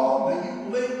you long, do you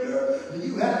linger, do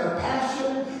you have a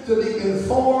passion to be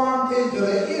conformed into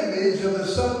the image of the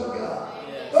Son of God?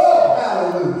 Yes. Oh,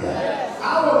 hallelujah. Yes.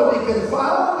 I want to be conformed. I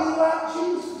want to be like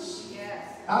Jesus. Yes.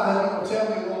 I had people tell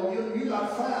me, well, you're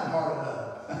not trying hard enough.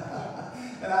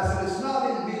 And I said, it's not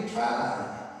in me trying.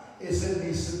 It's in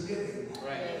me submitting.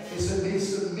 Right. It's in me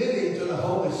submitting to the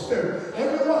Holy Spirit.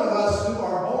 Every one of us who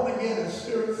are born again and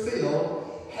Spirit-filled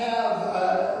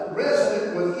have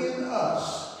resident within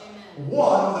us, amen,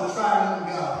 one of the triune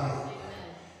Godhead, amen,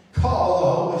 called the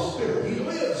Holy Spirit. He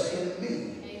lives in me.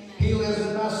 Amen. He lives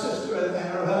in my sister and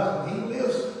her husband. He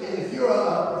lives, if you're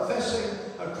a professing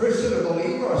a Christian, a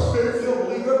believer, a Spirit-filled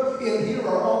believer, in here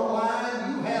or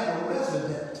online, you have a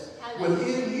resident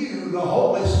within you, the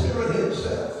Holy Spirit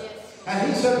himself. Yes.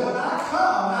 And he said, when I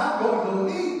come, I'm going to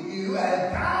lead you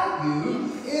and guide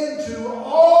you into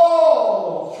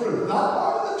all truth. Not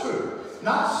part of the truth,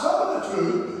 not some of the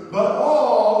truth, but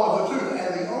all of the truth. And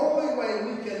the only way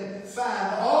we can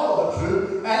find all of the truth,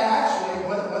 and actually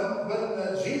when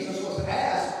Jesus was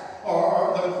asked,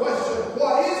 or the question,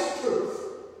 what is truth?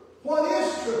 What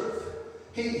is truth?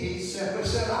 He simply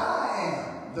said, I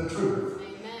am the truth.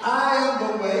 Amen. I am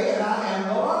the way and I am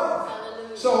the life.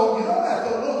 Hallelujah. So you don't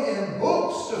have to look in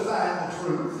books to find the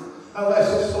truth, unless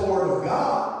it's the Word of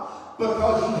God,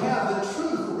 because you have the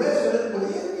truth resident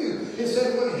within you. He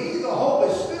said when he, the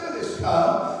Holy Spirit, is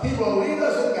come, he will lead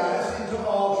us and guide us into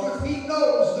all truth. He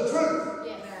knows the truth.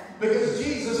 Yes. Because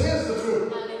Jesus is the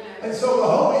truth. And so the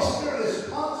Holy Spirit is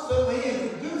constantly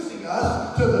introducing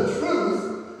us to the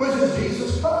truth, which is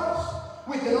Jesus Christ.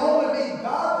 We can only be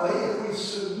godly if we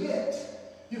submit.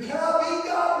 You cannot be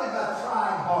godly by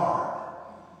trying hard.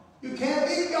 You can't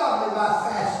be godly by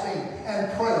fasting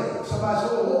and praying. Somebody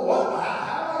said, well, what?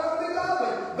 How am I going to be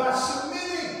godly? By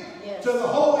submitting, yes, to the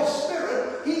Holy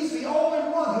Spirit. He's the only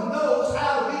one who knows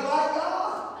how to be like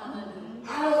God. I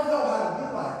don't know how to be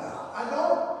like God. I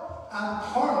don't. I'm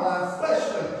carnal, I'm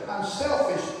fleshly, I'm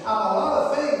selfish, I'm a lot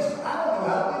of things. I don't know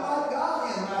how to be like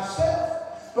God in myself.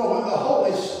 But when the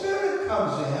Holy Spirit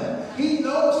comes in, he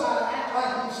knows how to act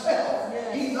like himself.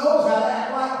 Yes. He knows how to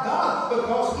act like God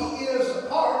because he is a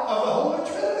part of the Holy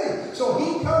Trinity. So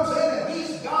he comes in and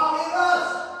he's God in us.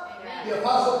 Amen. The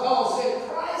Apostle Paul said,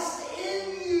 Christ in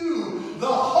you, the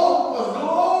hope of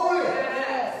glory.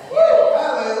 Yes. Woo,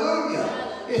 hallelujah.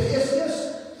 It's just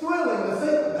thrilling to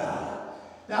think about it.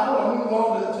 Now I want to move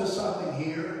on to something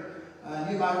here.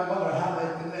 You might wonder how they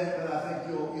connect, but I think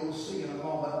you'll see in a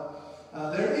moment.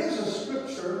 There is a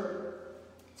scripture.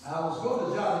 I was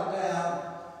going to jot it down,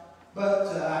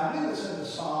 but I believe it's in the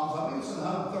Psalms. I believe it's in the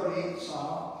 138th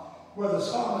Psalm, where the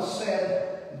psalmist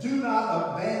said, do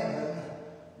not abandon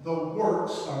the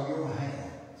works of your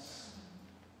hands.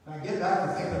 Now get back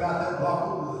and think about that block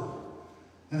of wood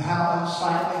and how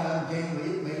unsightly and ungainly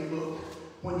it may look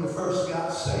when you first got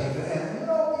saved. And you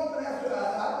know, even after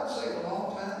I've been saved a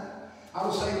long time. I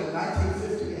was saved in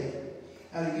 1958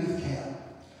 at a youth camp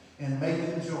in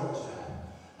Macon, Georgia.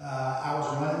 I was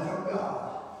running from God.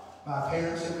 My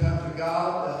parents had come to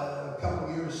God a couple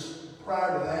of years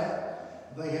prior to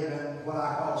that. They had been what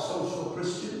I call social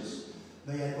Christians.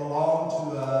 They had belonged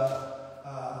to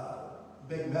a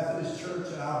big Methodist church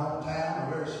in our hometown, a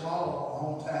very small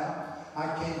hometown.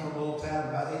 I came from a little town of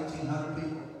about 1,800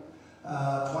 people,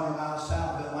 20 miles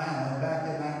south of Atlanta. And back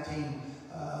in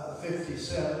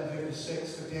 1957,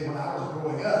 56, 58, when I was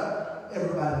growing up,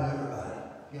 everybody knew everybody.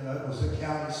 You know, it was the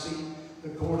county seat. The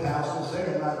courthouse was there.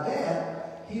 And my dad,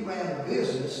 he ran a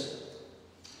business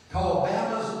called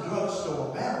Bama's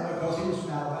Drugstore. Bama because he was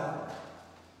from Alabama.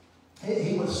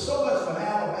 He was so much of an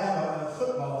Alabama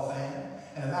football fan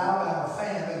and an Alabama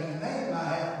fan that he named my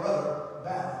half-brother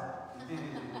Bama.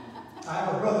 I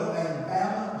have a brother named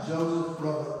Bama Joseph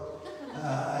Brother.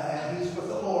 And he's with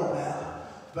the Lord now.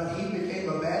 But he became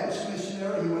a Baptist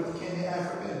missionary. He went to Kenya,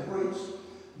 Africa, and preached.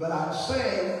 But I'm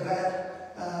saying that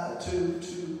to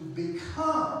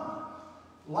become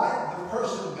like the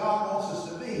person God wants us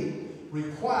to be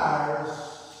requires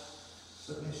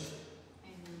submission.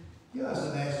 Amen. You know, that's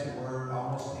a nasty word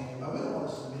almost to anybody. We don't want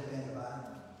to submit to anybody.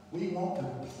 We want to be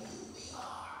who we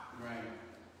are. Right.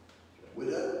 We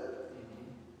do.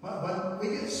 Mm-hmm. When we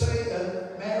get saved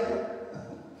and married,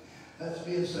 that's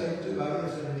being saved too, I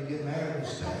guess, when you get married and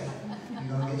stay.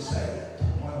 saved.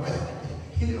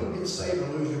 You don't get saved or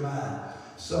lose your mind.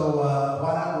 So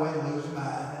why not go ahead and lose your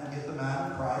mind and get the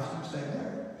mind of Christ and stay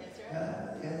married? That's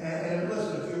right. And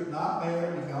listen, if you're not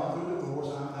married, you've gone through divorce,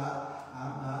 I'm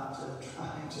not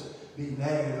trying to be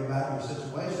negative about your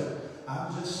situation. I'm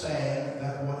just saying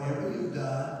that whatever you've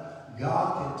done,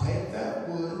 God can take that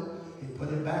wood and put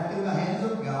it back in the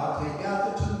hands of God, take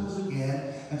out the tools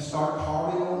again, and start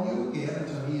carving on you again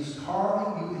until He's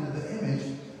carving you into the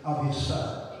image of His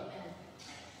Son.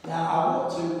 Now, I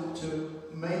want to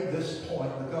make this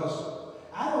point because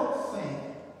I don't think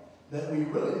that we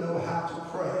really know how to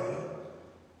pray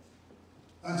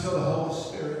until the Holy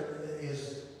Spirit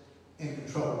is in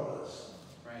control of us.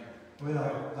 Right. We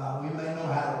may know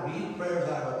how to read prayers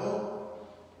out of a book.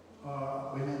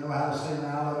 We may know how to sing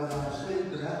out of it in our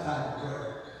sleep, or that type of prayer.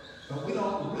 But we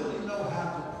don't really know how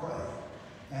to pray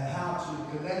and how to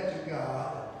connect to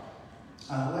God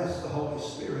unless the Holy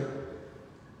Spirit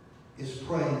is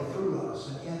praying through us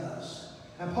and in us.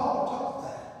 And Paul taught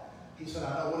that. He said,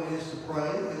 I know what it is to pray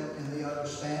in the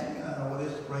understanding, and I know what it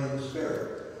is to pray in the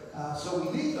Spirit. So we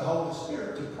need the Holy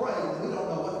Spirit to pray when we don't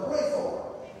know what to pray for.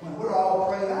 When we're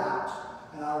all prayed out,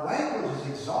 and our language is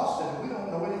exhausted, and we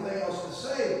don't know anything else to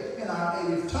say in our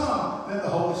native tongue, then the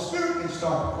Holy Spirit can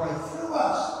start to pray through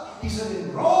us. He said,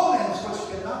 in groanings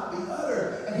which cannot be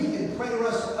uttered, and He can pray to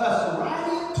us right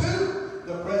into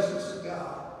the presence of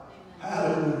God.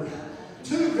 Hallelujah.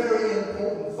 Two very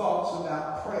important thoughts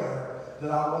about prayer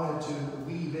that I wanted to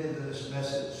weave into this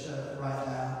message right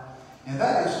now. And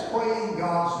that is praying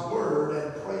God's Word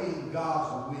and praying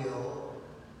God's will.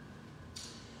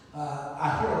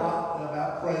 I hear a lot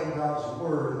about praying God's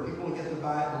Word. People will get the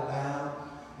Bible down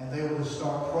and they will just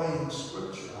start praying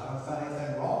Scripture. I don't find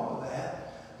anything wrong with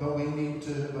that. But we need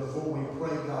to, before we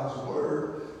pray God's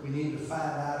Word, we need to find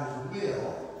out His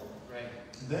will. Right.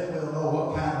 Then we'll know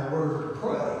what kind of word to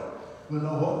pray. We'll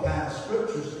know what kind of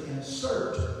scriptures to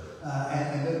insert.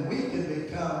 And then we can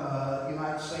become, you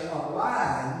might say,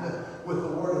 aligned with the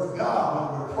Word of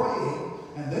God when we're praying.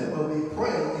 And then we'll be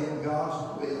praying in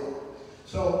God's will.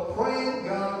 So praying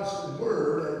God's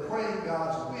Word and praying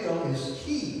God's will is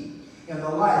key in the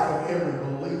life of every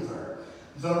believer.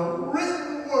 The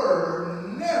written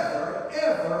Word never,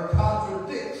 ever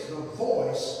contradicts the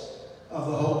voice of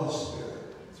the Holy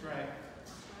Spirit. That's right.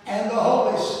 And the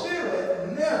Holy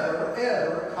Spirit never,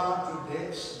 ever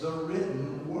contradicts the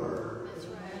written Word. That's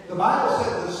right. The Bible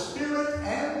said the Spirit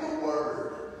and the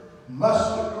Word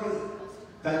must agree.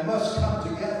 They must come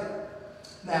together.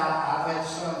 Now, I've had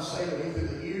some say to me through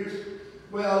the years,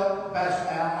 well,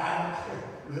 Pastor Al, I don't care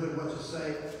really what you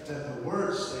say that the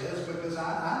Word says because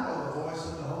I know the voice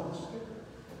of the Holy Spirit.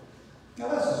 Now,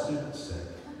 that's a stupid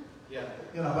statement. Yeah.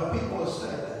 But people have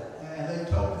said that. And they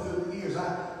told me through the years,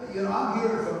 I'm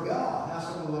hearing from God. And I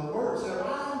said, well, the Word said,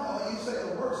 well, I know you say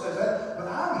the Word says that, but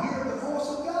I'm hearing the voice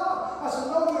of God. I said,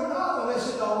 no, you're not, unless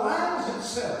it aligns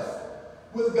itself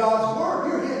with God's Word.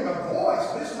 You're hearing a voice,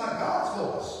 but it's not God's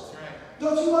voice. Right.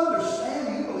 Don't you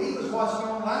understand, you believers watching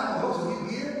online, and those of you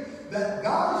here, that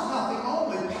God is not the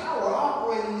only power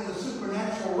operating in the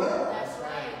supernatural realm. That's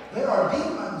right. There are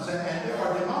demons and there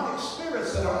are demonic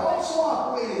spirits that are also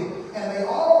operating, and they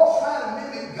all try to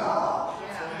mimic God.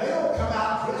 Yeah. They don't come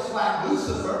out dressed like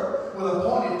Lucifer with a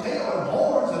pointed tail and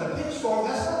horns and a pitchfork.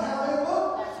 That's not how they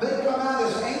look. They come out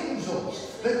as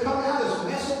angels. They come out as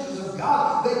messengers of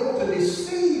God. They want to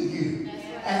deceive you.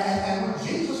 And when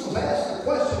Jesus was asked the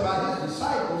question by His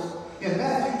disciples in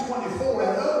Matthew 24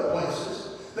 and other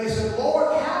places, they said,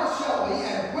 Lord, how shall we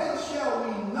and when shall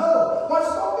we know?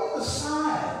 What's going to be the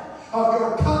sign of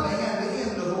your coming and the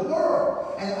end of the world?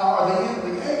 Or the end of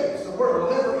the age. The world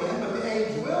will never end, but the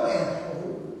age will end.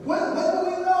 When will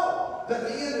we know that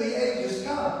the end of the age is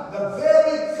coming? The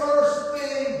very first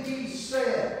thing He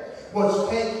said was,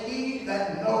 take heed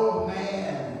that no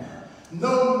man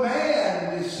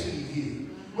deceive you.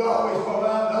 We always go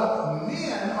around, no,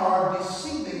 men are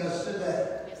deceiving us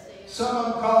today. Some of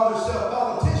them call themselves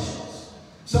politicians.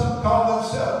 Some call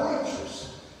themselves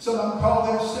preachers. Some of them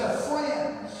call themselves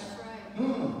friends.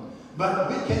 But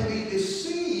we can be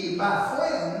deceived by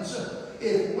friends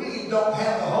if we don't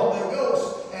have the Holy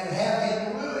Ghost and have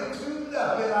Him really tuned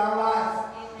up in our life.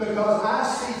 Because I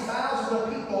see thousands of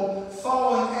people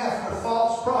following after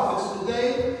false prophets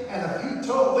today, and if you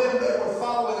told them they were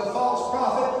following a false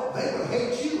prophet, they would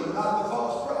hate you and not the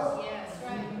false prophet. Yes,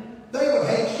 right. They would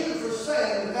hate you for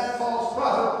saying that false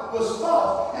prophet was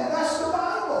false. And that's the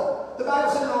Bible. The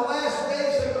Bible says in the last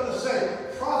days they're going to say,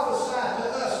 prophesy to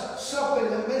us something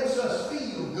that makes us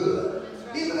feel good.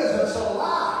 Even if it's a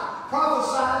lie.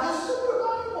 Prophesy, this is the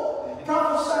Bible.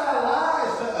 Prophesy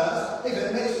lies to us if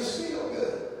it makes us feel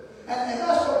good. And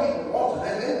that's what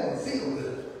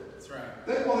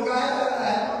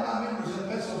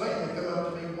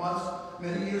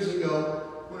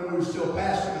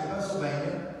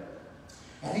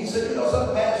said, you know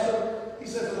something, Pastor? He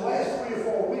said, for the last 3 or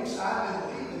 4 weeks, I've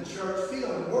been leaving church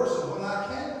feeling worse than when I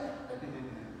came.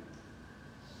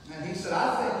 And he said,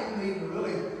 I think you need to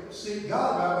really seek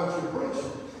God about what you're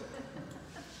preaching.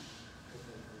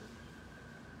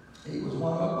 He was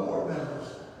one of our board members.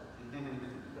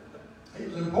 He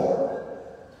was important.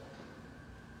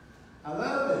 I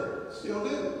loved it. Still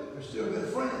do. We're still good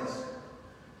friends.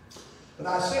 But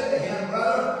I said to him,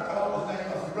 brother, I called his name,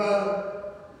 I said, brother.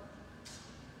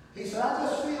 He said, I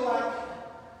just feel like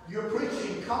you're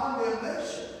preaching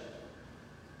condemnation.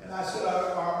 And I said,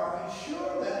 are you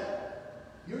sure that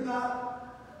you're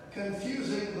not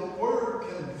confusing the word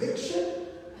conviction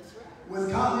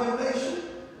with condemnation?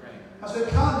 I said,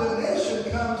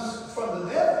 condemnation comes from the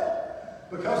devil.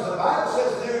 Because the Bible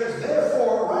says there is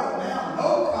therefore right now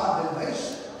no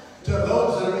condemnation to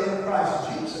those that are in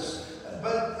Christ Jesus.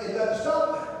 But it doesn't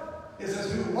stop there. It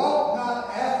says, who walk not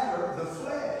after the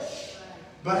flesh,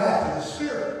 but after the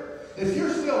Spirit. If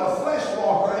you're still a flesh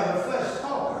walker and a flesh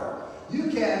talker, you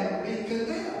can be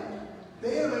condemned.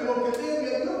 The enemy will condemn you.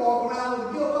 You'll walk around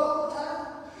with guilt all the time.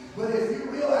 But if you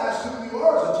realize who you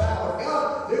are as a child of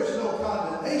God, there's no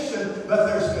condemnation, but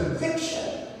there's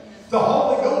conviction. The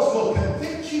Holy Ghost will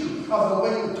convict you of the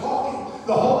way you're talking.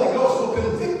 The Holy Ghost will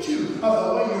convict you of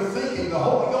the way you're thinking. The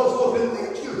Holy Ghost will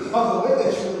convict you of the way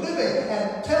that you're living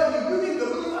and tell you, you need to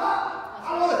move up.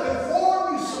 I want to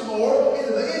conform you some more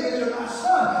into the image of my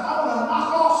Son. I want to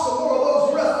knock off some more of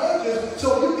those rough edges so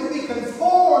you can be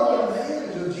conformed into the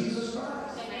image of Jesus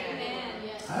Christ. Amen.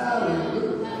 Yes.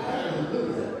 Hallelujah.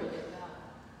 Hallelujah.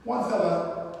 One fellow,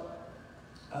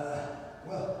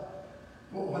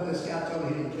 when this guy told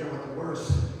me he didn't care what the word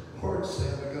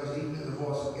said because he knew the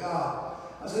voice of God,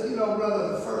 I said, you know,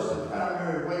 brother, the first and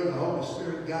primary way the Holy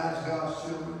Spirit guides God's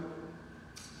children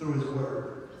through His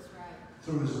Word. That's right.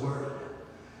 Through His Word.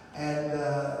 And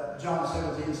John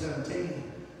 17:17,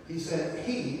 he said,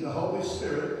 He, the Holy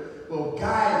Spirit, will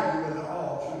guide you into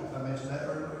all truth. I mentioned that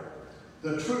earlier.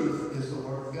 The truth is the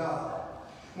Word of God.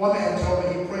 One man told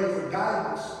me he prayed for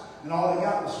guidance, and all he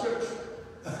got was Scripture.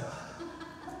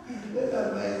 Isn't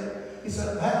that amazing? He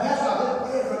said, that's why I've been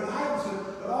praying for guidance,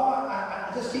 but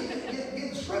I just keep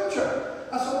getting Scripture.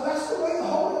 I said, well, that's the way the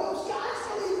Holy Ghost guides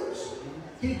believers.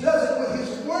 He does it with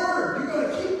His Word. You're going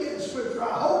to keep getting Scripture,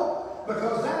 I hope,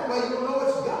 because that way you'll know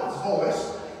it's God's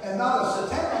voice and not a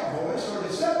satanic voice or a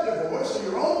deceptive voice or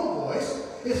your own voice.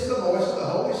 It's the voice of the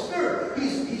Holy Spirit.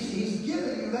 He's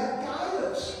giving you that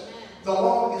guidance. The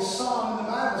longest psalm in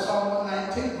the Bible, Psalm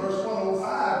 119, verse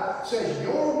 105, says,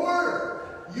 Your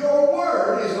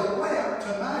word is a lamp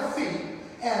to my feet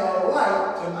and a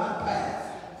light to my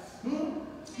path.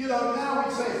 You know, now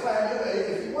we say,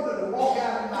 if you wanted to walk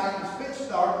out at night and it's pitch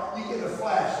dark, you get a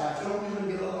flashlight. You don't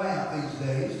usually get a lamp these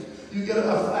days. You get a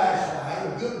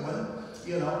flashlight, a good one,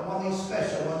 you know, one of these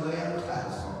special ones they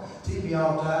advertise on TV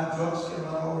all the time. Trucks can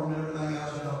run over and everything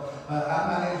else, you know. I'm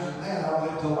not interested in that. I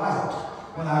like to light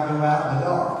when I go out in the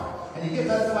dark. And you get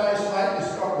that flashlight and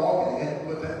you start walking in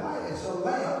with that light. It's a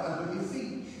lamp under your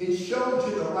feet. It shows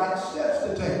you the right steps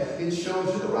to take. It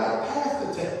shows you the right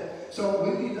path to take. So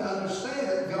we need to understand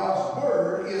that God's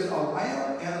Word is a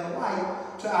lamp and a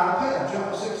light to our path.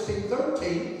 John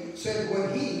 16:13 said,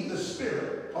 when He, the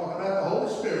Spirit, talking about the Holy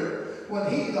Spirit,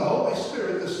 when He, the Holy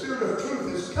Spirit, the Spirit of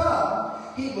truth is come,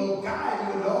 He will guide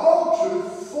you into all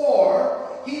truth,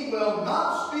 for He will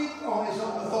not speak on His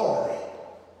own authority.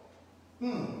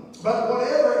 But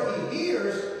whatever He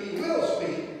hears, He will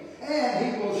speak, and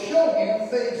He will show you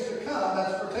things to come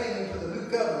that's pertaining to the new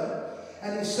covenant.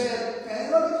 And He said,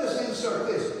 and let me just insert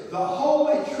this, the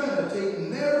Holy Trinity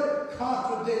never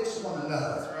contradicts one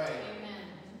another. That's right.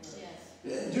 Amen.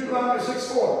 Yes. Deuteronomy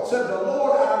 6:4 said, the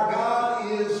Lord our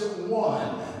God is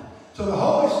one. So the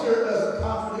Holy Spirit doesn't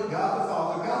contradict God the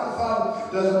Father. God the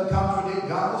Father doesn't contradict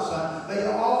God the Son. They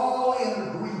are all in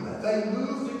agreement. They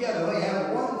move together. They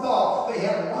have one thought. They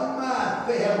have one mind.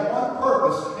 They have one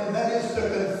purpose. And that is to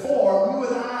conform you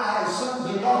and I, sons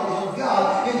and daughters of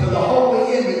God, into the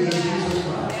holy image of Jesus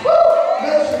Christ. Woo!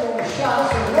 Makes you want to shout and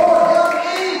say, Lord, help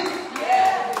me.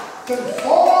 Yes.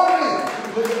 Conform me.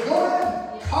 When you're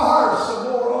going hard some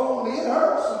more on me, it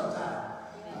hurts sometimes.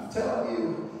 I'm telling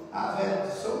you, I've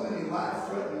had so many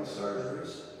life-threatening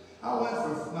surgeries. I went for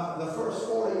the first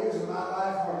 40 years of my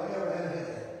life hardly ever had a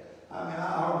headache. I mean,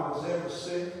 I hardly was ever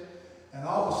sick. And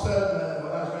all of a sudden,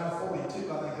 when I was around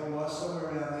 42, I think it was, somewhere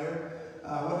around there,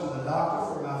 I went to the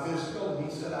doctor for my physical, and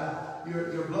he said,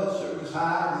 your blood sugar is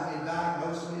high, and they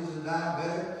diagnosed me as a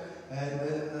diabetic, and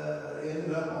then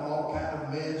ended up on all kind of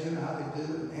meds, you know how they do,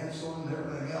 and insulin and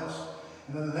everything else.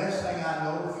 And then the next thing I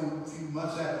know, a few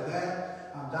months after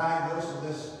that, I'm diagnosed with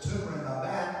this tumor in my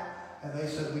back, And they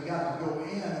said, we got to go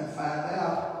in and find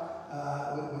out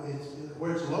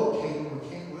where it's located. We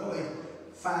can't really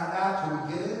find out till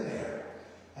we get in there.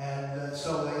 And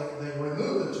so they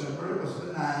removed the tumor. It was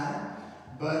benign.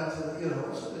 But,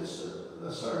 it's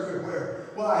a surgery where,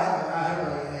 I have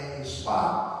a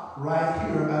spot right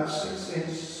here, about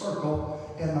 6-inch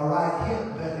circle in my right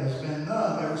hip that has been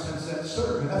numb ever since that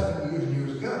surgery. That's been years and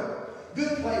years ago.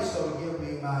 Good place, though, to give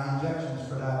me my injections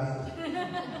for diabetes.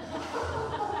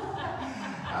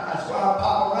 That's why I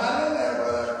pop right in there,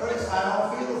 Brother Chris. I don't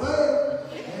feel a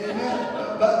thing. Amen.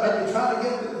 But you try to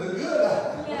get the good out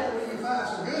of it. Yes. You find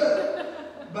some good.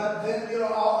 But then,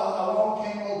 along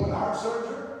came open heart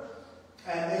surgery.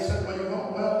 And they said, we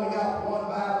only got one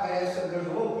bypass, and there's a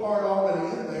little part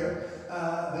already in there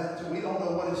that we don't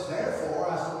know what it's there for.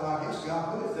 I said, I guess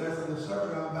God put it there for the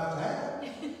surgery I'm about to have.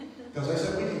 Because they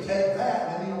said, we can take that,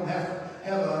 and then you don't have to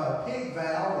have a pig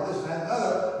valve or this, that, and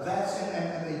another. That's in,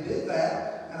 and they did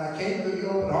that. And I came to the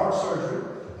open heart surgery,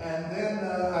 and then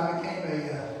I became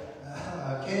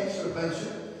a cancer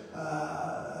patient.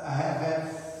 I have had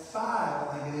 5,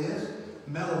 I think it is,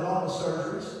 melanoma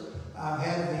surgeries. I've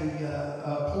had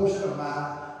the portion of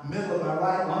my middle of my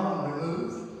right lung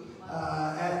removed.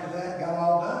 After that, got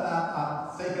all done.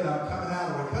 I'm thinking I'm coming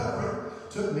out of recovery.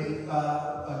 Took me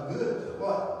a good,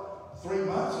 3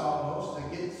 months almost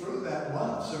to get through that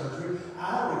lung surgery.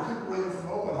 I recuperated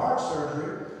from open heart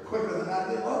surgery quicker than I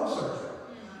did lung surgery.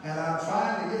 And I'm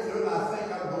trying to get through it. I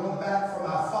think I'm going back for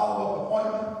my follow-up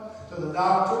appointment to the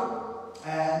doctor.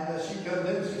 And she comes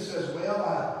in and she says,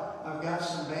 I've got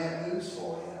some bad news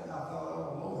for you. And I thought,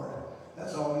 oh, Lord,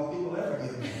 that's all you people ever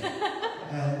give me.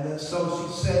 And so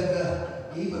she said,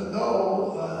 even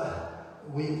though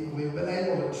we've been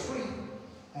able to treat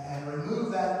and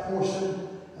remove that portion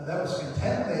that was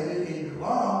contaminated in your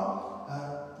lung,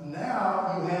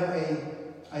 now you have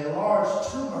a large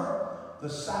tumor the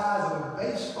size of a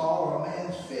baseball or a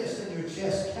man's fist in your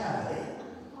chest cavity.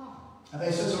 And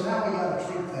they said, so now we got to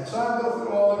treat that. So I go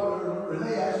through all of it.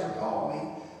 Renee actually called me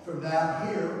from down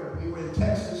here. We were in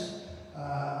Texas.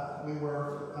 We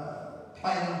were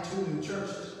planning 2 new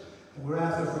churches. And we were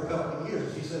out there for a couple of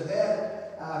years. She said,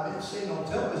 Dad, I've been seeing on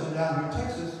television down here in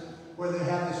Texas where they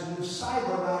have this new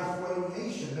cyber knife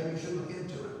radiation. Maybe you should look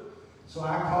into it. So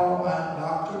I called my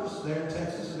doctors there in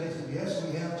Texas, and they said, yes,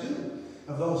 we have 2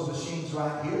 of those machines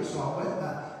right here. So I went and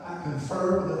I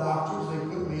conferred with the doctors. They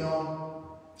put me on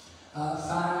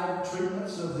 5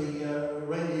 treatments of the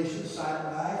radiation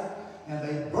cyber knife, and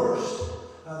they burst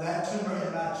that tumor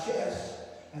in my chest.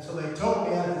 And so they told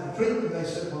me after the treatment, they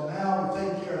said, well, now we've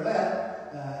taken care of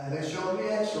that. And they showed me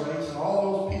x-rays and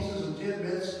all those pieces and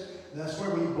tidbits. That's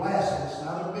where we blasted. It's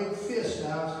not a big fist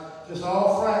now. It's just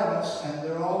all fragments, and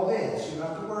they're all dead. So you don't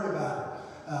have to worry about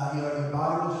it. Your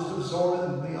body will just absorb it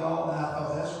and be all. And I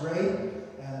thought, that's great.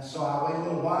 And so I wait a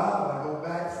little while, and I go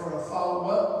back for a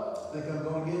follow-up. They think I'm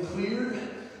going to get cleared.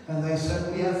 And they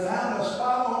said, we have found a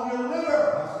spot on your liver.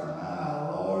 I said, my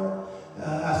Lord.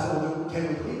 I said, well, can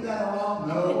we leave that alone?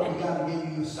 No, we got to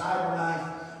give you cyber knife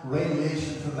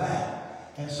radiation for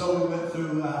that. And so we went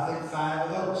through, I think,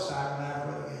 5 of those cyber knife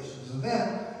radiations. And then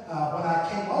when I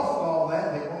came off of all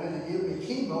that, they wanted to give me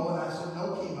chemo, and I said,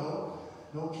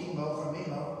 no chemo for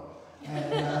Nemo.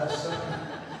 And so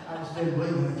I just didn't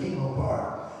believe in the chemo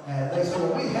part. And they said,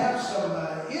 well, we have some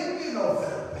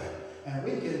immunotherapy, and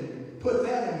we can put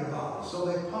that in your body. So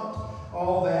they pumped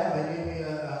all that. They gave me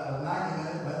a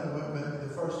 90-minute,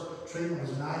 the first treatment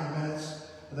was 90 minutes.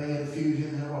 They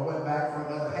infusion, and I went back for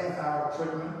another half-hour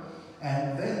treatment.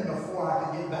 And then before I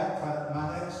could get back for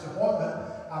my next appointment,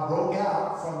 I broke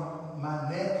out from my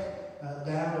neck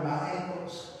down to my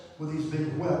ankles with these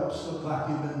big whelps. Looked like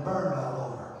you'd been burned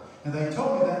all over. And they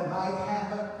told me that might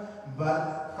happen,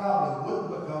 but probably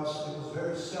wouldn't, because it was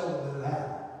very seldom that it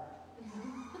happened.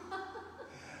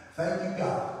 Thank you,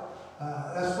 God.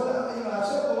 That's what I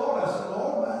said to the Lord. I said,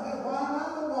 Lord, why am I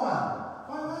the one?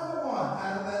 Why am I the one?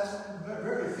 And that's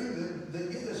very few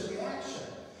that get this reaction.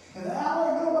 And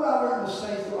now, you know what I learned to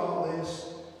say through all this?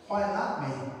 Why not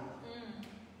me?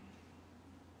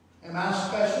 Am I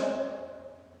special?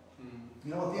 You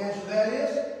know what the answer to that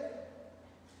is?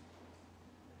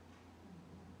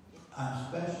 I'm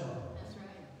special. That's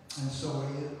right. And so are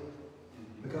you.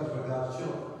 Because we're God's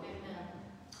children. Amen.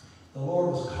 The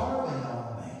Lord was carving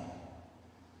on me.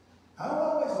 I don't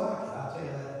always like it, I'll tell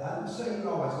you that. I didn't say you'd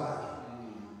always like it.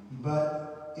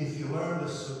 But if you learn to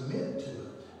submit to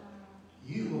it,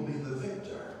 you will be the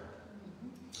victor.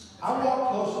 I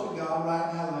walk closer to God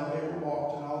right now than I've ever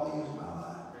walked in all the years of my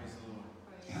life. Praise the Lord.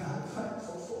 And I'm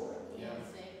thankful for it. Yes,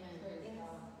 amen.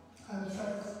 I'm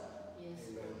thankful. Yes.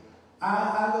 I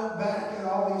look back at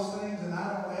all these things, and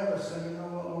I don't ever say,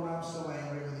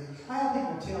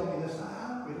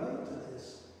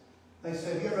 They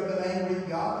said, have you ever been angry at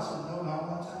God? I said, no, not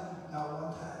one time. Not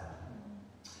one time.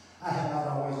 I have not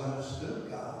always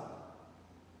understood God.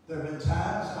 There have been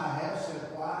times I have said,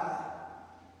 why?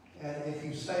 And if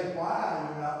you say why,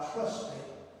 you're not trusting.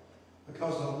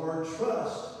 Because the word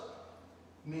trust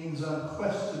means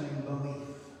unquestioning belief.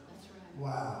 That's right.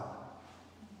 Wow.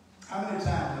 How many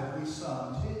times have we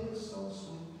sung, "'Tis so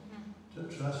sweet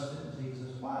to trust in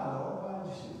Jesus"? Why, Lord? Why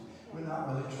did you? We're not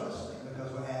really trusting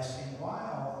because we're asking why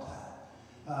all the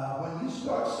time. When you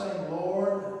start saying,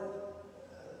 Lord,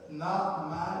 not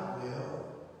my will,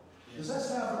 does that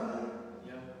sound familiar?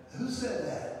 Yeah. Who said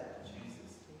that?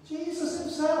 Jesus. Jesus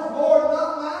himself. Lord,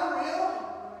 not my will,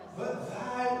 but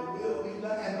thy will be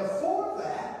done. And before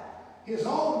that, his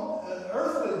own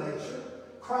earthly nature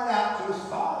cried out to his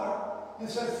Father and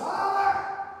said,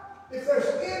 Father, if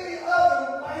there's any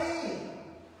other way,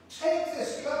 take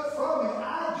this cup from me.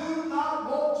 I do not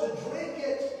want to drink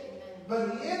it. But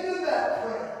he ended that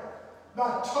prayer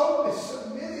by totally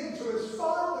submitting to his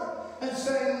Father and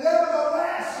saying,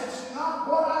 nevertheless, it's not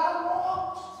what I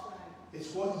want.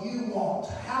 It's what you want.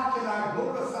 How can I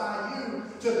glorify you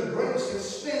to the greatest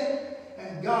extent?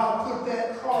 And God put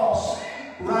that cross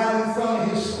right in front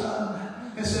of his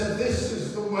Son and said, this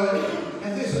is the way,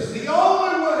 and this is the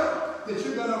only way that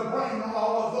you're going to bring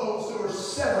all of those who are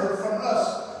severed from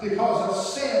us because of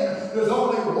sin. There's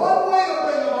only one way to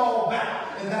bring them all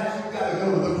back, and that's you've got to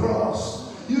go to the cross.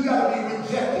 You've got to be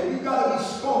rejected. You've got to be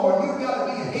scorned. You've got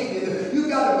to be hated. You've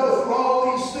got to go through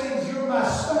all these things. You're my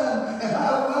son, and I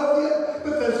love you,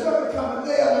 but there's going to come a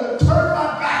day I'm going to turn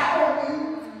my back on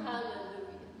you.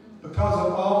 Hallelujah. Because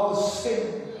of all the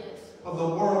sin of the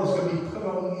world is going to be put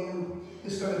on you.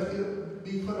 It's going to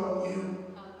be put on you.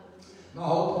 My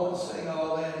whole point in saying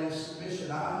all that is submission.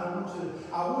 I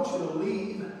want you to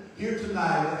leave here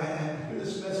tonight and hear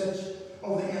this message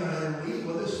over the internet and leave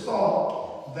with this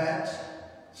thought that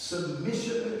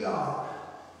submission to God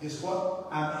is what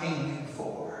I'm aiming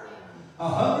for.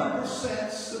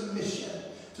 100% submission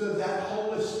to that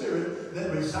Holy Spirit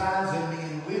that resides in me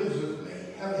and lives with me.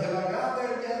 Have I got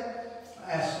there yet?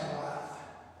 Ask my wife.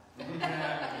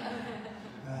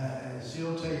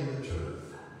 She'll tell you the truth.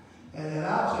 And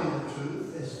I'll tell you the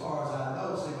truth as far as I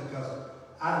know, see, because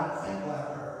I don't think like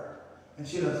her. And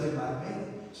she doesn't think like me.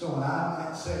 So when I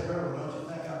might say to her, well, don't you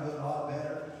think I'm doing a lot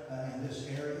better in this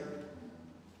area?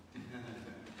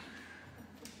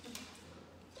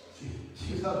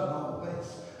 She doesn't always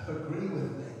agree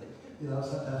with me. You know,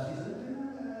 sometimes she says,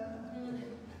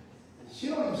 she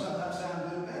don't even sometimes say I'm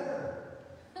doing better.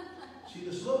 She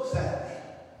just looks at me.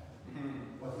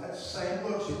 With that same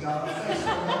look she got on her face for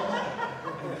a moment,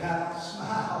 and kind of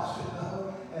smiles, you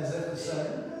know, as if to say,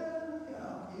 you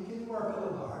know, you can work a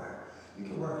little harder. You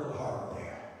can work a little harder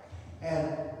there.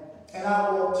 And I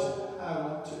want to.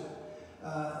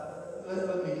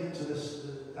 Let me get to this.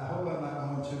 I hope I'm not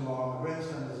going too long. My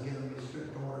grandson has given me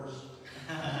strict orders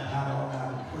on how long I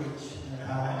can preach and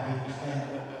how long I can stand.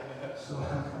 So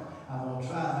I'm going to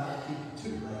try not to keep it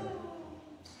too late.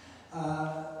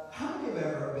 How many have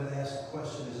ever been asked the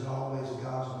question, is it always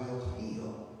God's will to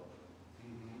heal?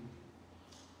 Mm-hmm.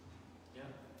 Yeah.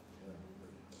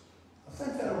 I'll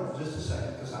think that over for just a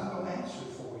second because I'm going to answer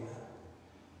it for you.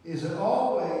 Is it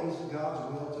always God's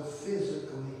will to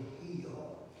physically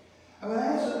heal? I'm going to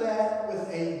answer that with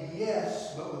a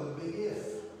yes, but with a big if.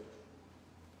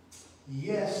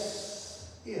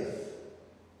 Yes, if.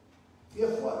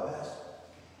 If what, Pastor?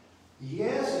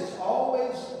 Yes, it's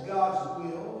always God's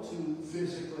will to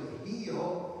physically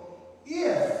heal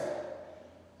if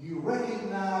you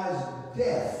recognize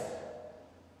death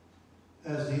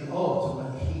as the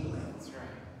ultimate healing. That's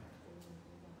right.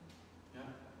 Yeah.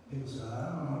 People say, I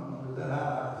don't know, if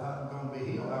I'm going to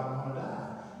be healed, I'm going to die.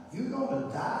 You're going to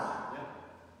die.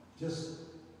 Yeah. Just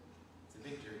it's a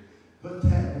victory. put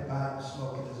that in your pipe and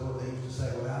smoke it, as old they used to say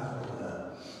when I was growing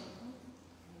up.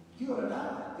 You're going to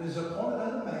die. It is appointed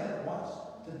unto man that wants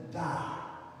to die.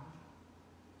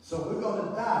 So we're going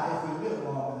to die if we live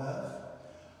long enough,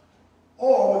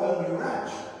 or we're going to be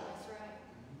raptured. That's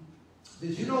right.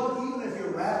 Did you know that even if you're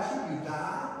raptured, you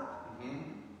die?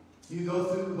 Mm-hmm. You go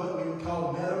through what we would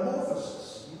call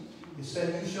metamorphosis. It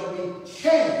said you shall be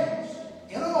changed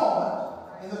in a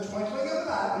moment, in the twinkling of an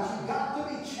eye, but you've got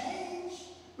to be changed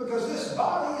because this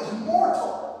body is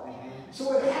mortal. Mm-hmm.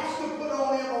 So it has to put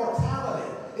on immortality.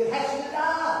 It has to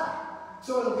die.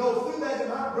 So it'll go through that. And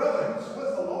my brother, who's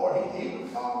with the Lord, he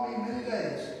would call me many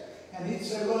days. And he'd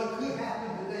say, well, it could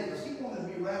happen today because he wanted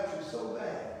to be raptured so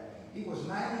bad. He was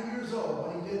 90 years old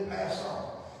when he did pass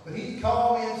on. But he'd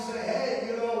call me and say, hey,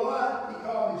 you know what? He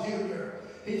called me Junior.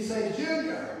 He'd say,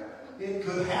 Junior, it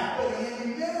could happen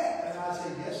any minute. And I'd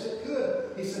say, yes, it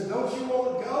could. He said, don't you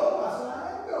want to go? I said,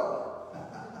 I am going.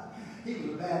 He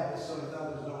was a Baptist, so he thought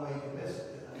there was no way he could miss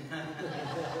it.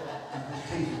 I'm just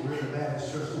teasing. We're in a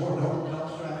Baptist church. Lord, don't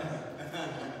strike me.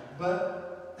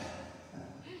 But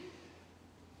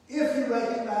if you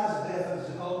recognize death as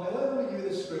an ultimate, let me give you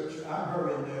this scripture. I'm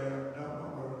hurrying there.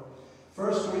 Don't worry.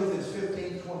 1 Corinthians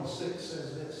 15:26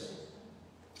 says this.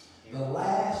 The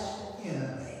last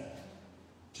enemy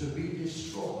to be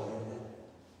destroyed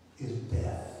is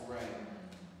death. Right.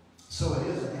 So it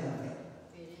is an enemy.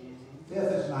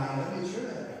 Death is my enemy. It's your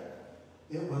enemy.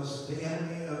 It was the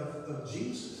enemy of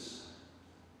Jesus.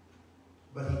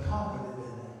 But he conquered it,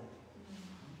 didn't he?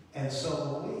 And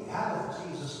so how did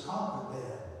Jesus conquer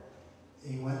death?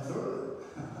 He went through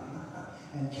it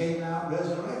and came out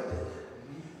resurrected.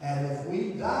 And if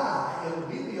we die, it'll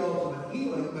be the ultimate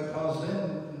healing, because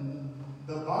then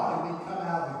the body we come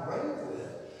out of the grave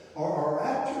with or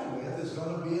raptured with is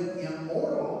going to be an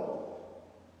immortal,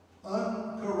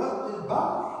 uncorrupted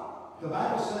body. The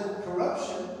Bible said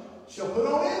corruption shall put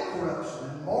on incorruption,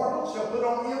 and mortal shall put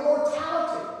on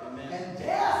immortality. Amen. And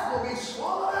death will be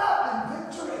swallowed up in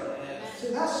victory. Amen.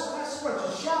 See, that's what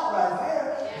you shout right there.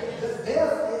 Yes.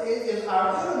 Death is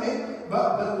our enemy,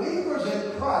 but believers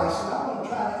in Christ, and I'm going to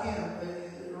try to end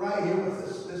right here with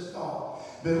this thought.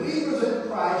 Believers in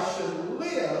Christ should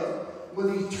live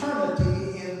with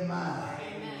eternity in mind.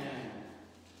 Amen.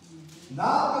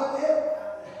 Not with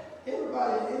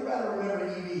everybody remember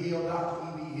E.B. Hill, Dr.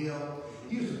 E.B. Hill.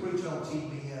 He used to preach on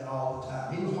TV all the time.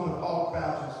 He was one of Paul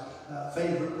Crouch's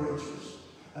favorite preachers,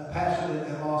 pastored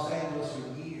in Los Angeles for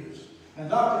years. And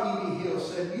Dr. E.B. Hill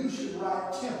said, you should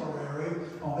write temporary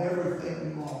on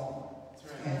everything you own,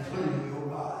 including your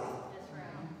body.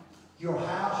 Your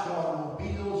house, your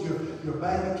automobiles, your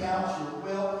bank accounts, your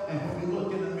wealth, and when you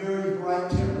look in the mirror, you write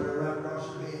temporary right across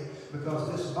your head, because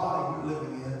this body you're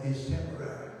living in is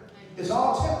temporary. It's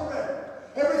all temporary.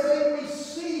 Everything we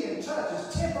see and touch is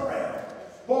temporary.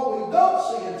 What we don't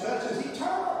see and touch is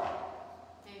eternal.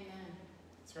 Amen.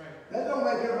 That's right. That don't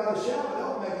make everybody shout, but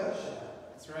don't make us shout.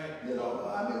 That's right. You know,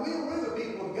 I mean, we're the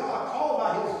people of God, called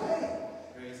by His name.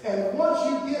 Praise and once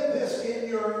you get this in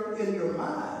your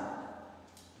mind,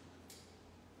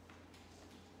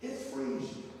 it frees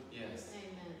you. Yes.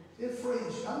 Amen. It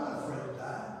frees you. I'm not afraid to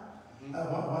die. Mm-hmm.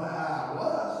 When I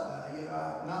was,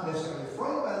 I'm not necessarily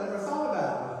afraid, but I never thought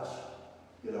about it much.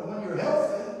 You know, when you're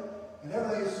healthy and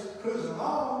everything's cruising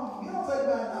along, you don't think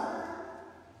about dying.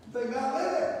 You think about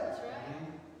living. That's right.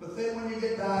 Mm-hmm. But then when you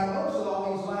get diagnosed with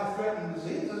all these life-threatening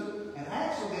diseases, and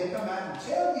actually they come out and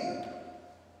tell you,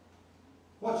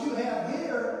 what you have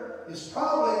here is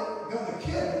probably going to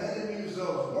kill you. They didn't use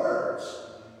those words.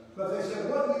 But they said,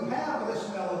 what you have with this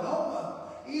melanoma,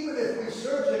 even if we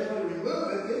surgically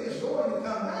remove it, it is going to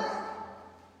come back.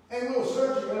 And we'll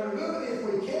surgically remove it if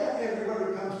we can, everywhere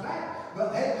it comes back.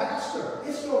 But hey, Pastor,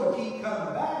 it's going to keep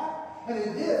coming back. And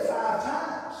it did 5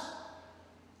 times.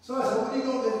 So I said, what are you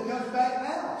going to do if it comes back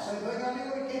now? Same thing I did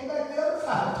when it came back the other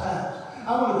 5 times.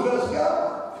 I'm going to trust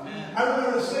God. Amen. I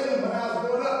remember singing when I was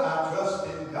growing up, I trust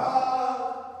in God.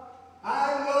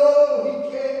 I know He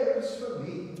cares for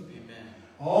me.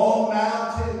 All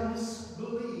mountains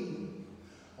believe,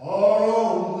 or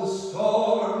on the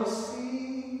stormy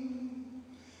sea,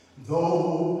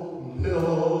 though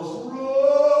billows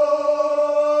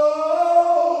roll,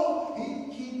 He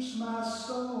keeps my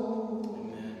soul.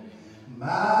 Amen.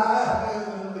 My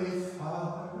heavenly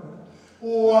Father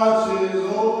watches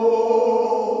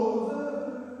over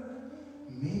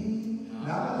me.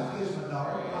 Now, I'm going to my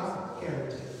daughter, my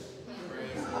character.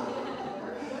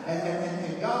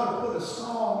 And God will put a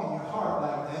song in your heart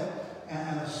like that,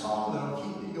 and a song that will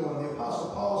keep you going. The Apostle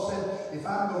Paul said, if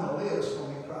I'm going to live, it's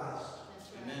going to be Christ.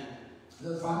 Amen.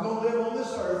 If I'm going to live on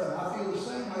this earth, and I feel the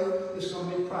same way, it's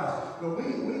going to be Christ. But we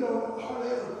don't hardly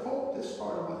ever quote this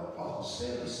part of what Paul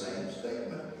said, the same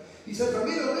statement. He said, for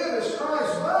me to live is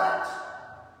Christ, but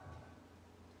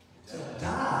to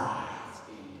die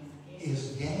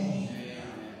is gain.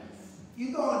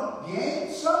 You're going to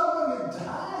gain something when you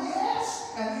die? Yes.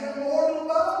 An immortal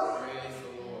body.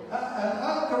 An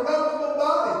uncorruptible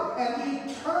body. An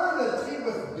eternity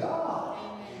with God.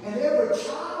 And every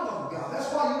child of God. That's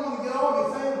why you want to get all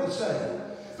your family saved.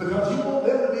 Because you want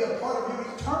them to be a part of your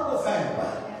eternal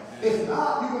family. If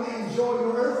not, you're going to enjoy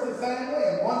your earthly family,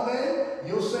 and one day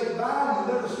you'll say bye and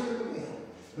you'll never see them again.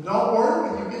 But don't worry,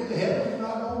 when you get to heaven, you're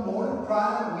not going to mourn and cry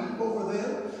and weep over them,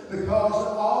 because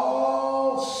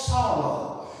all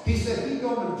sorrow, He said, He's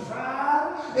going to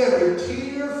dry every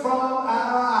tear from our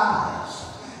eyes.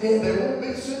 And they won't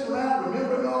be sitting around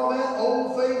remembering all that.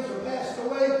 Old things are passed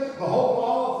away. Behold,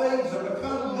 all things are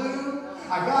become new.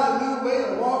 I got a new way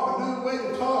to walk, a new way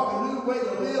to talk, a new way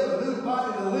to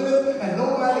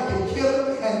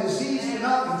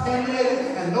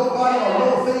uncontaminated, and nobody or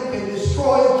no thing can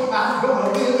destroy it. I'm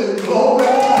going to live in glory.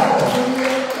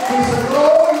 Hallelujah. He said,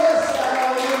 oh, yes,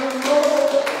 I'll live in glory.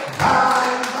 By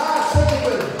and by, sing it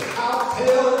with me. I'll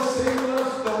tell and sing the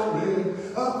story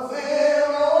of there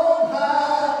on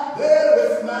high, there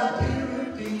with my dear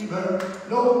Redeemer,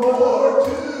 no more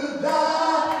to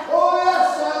die. Oh,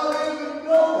 yes, I'll live in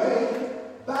glory.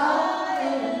 By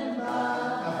and by.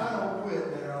 Now, if I don't quit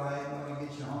there, I ain't going to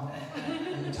get you home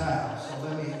in time. So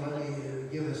let me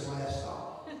give this last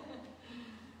thought.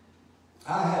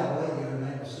 I had a lady, her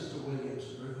name was Sister Williams.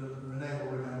 Renee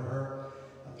will remember her.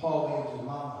 Paul Williams'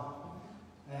 mama.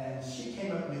 And she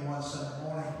came up to me one Sunday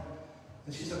morning,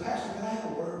 and she said, Pastor, can I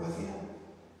have a word with you?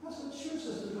 I said, sure,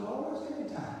 Sister Dolores,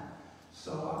 anytime.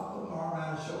 So I put my arm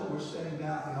around her shoulder. We're standing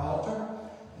down at the altar.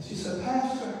 And she said,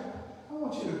 Pastor, I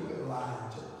want you to quit lying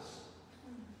to us.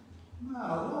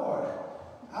 My Lord.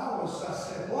 I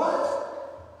said, what?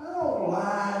 I don't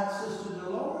lie, Sister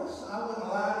Dolores. I wouldn't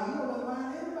lie to you. I wouldn't lie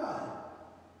to anybody.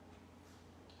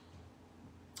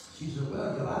 She said,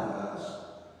 well, you lie to us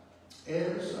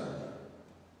every Sunday.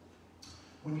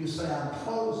 When you say, I'm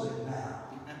closing now.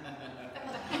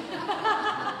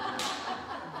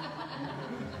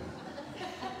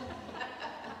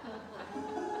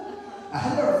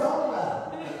 I never thought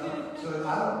about it. So you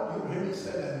don't hear me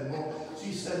say that anymore.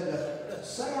 She said,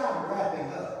 say I'm wrapping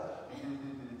up.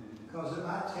 Because it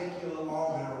might take you a little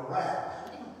longer to wrap.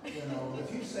 You know,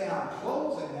 if you say I'm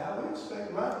closing now, we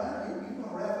expect right now you're going to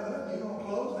wrap it up, you're going to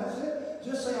close, that's it.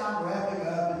 Just say I'm wrapping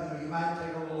up, and you might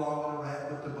take a little longer to wrap,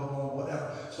 put the bow on,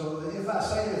 whatever. So if I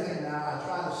say anything now, I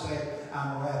try to say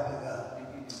I'm wrapping up.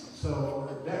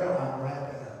 So there I'm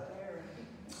wrapping up.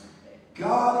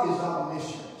 God is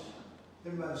omniscient.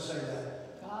 Everybody say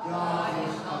that. God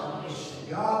is omniscient.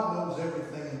 God knows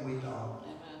everything and we don't.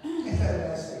 Ain't that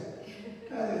nasty?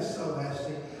 That is so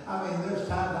nasty. I mean, there's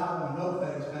times I want to know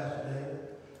things, Pastor David.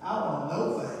 I want to know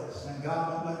things, and God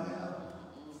won't let me know.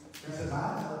 He says,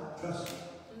 I know. Trust me.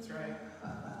 That's right.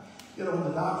 You know, when the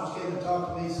doctors came and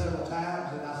talked to me several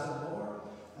times, and I said, Lord,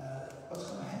 what's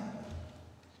going to happen?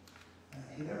 And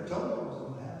he never told me what was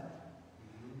going to happen.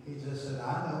 He just said, I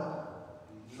know.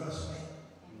 Trust me.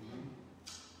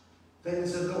 David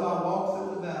said, though I walk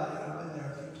through the valley, I've been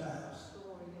there a few times,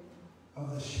 of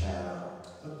the shadow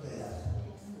of death,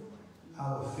 I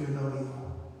will fear no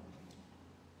evil,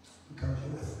 because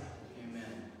you're with me.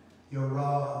 Amen. Your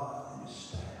rod and your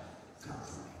staff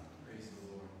comfort me. Praise the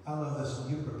Lord. I love this one.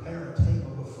 You prepare a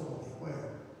table before me. Where?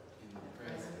 In the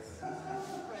presence.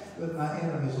 With my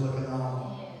enemies looking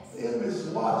on. The enemies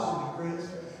watching me, Chris.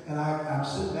 And I'm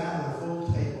sitting down at a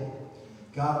full table.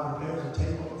 God prepares a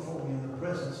table before me in the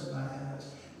presence of my enemies.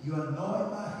 You anoint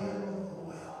my head with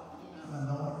oil. I'm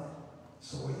anointed.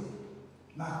 So are you.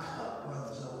 My cup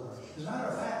runs over. As a matter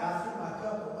of fact, I threw my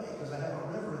cup away because I have a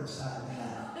river inside me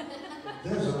now.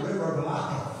 There's a river of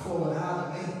life flowing out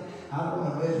of me. I don't want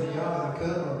to measure God in a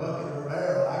cup or a bucket or a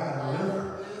barrel. I got a river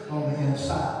on the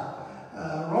inside.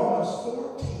 Romans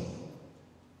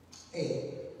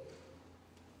 14:8.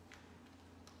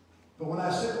 But when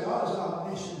I said God is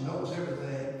omniscient, knows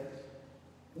everything,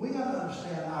 we got to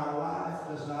understand our life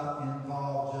does not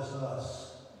involve just us.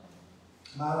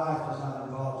 My life does not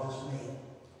involve just me.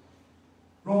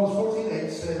 Romans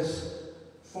 14:8 says,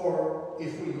 for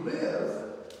if we live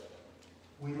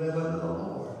unto the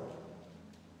Lord.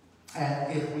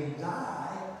 And if we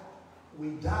die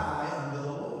unto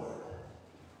the Lord.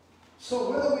 So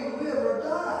whether we live or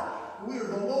die, we're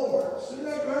the Lord's. Isn't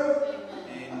that great?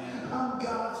 Amen. I'm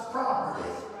God's property.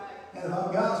 And if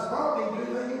I'm God's property, do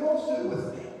what he wants to do with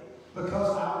me.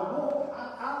 Because I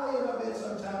lay in my bed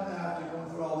sometime now after going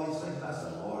through all these things, and I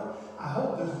said, Lord, I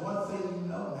hope there's one thing you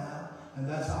know now, and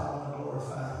that's how I want to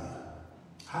glorify you.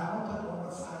 I want to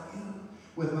glorify you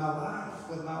with my life,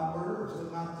 with my words,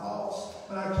 with my thoughts.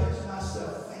 When I catch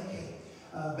myself thinking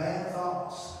bad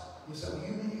thoughts, you say, well,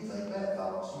 you mean you think bad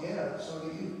thoughts? Yeah, so do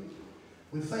you.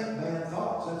 We think bad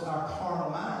thoughts. That's our carnal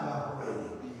mind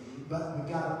operating. But we've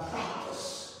got to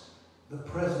practice the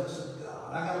presence of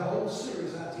God. I got a whole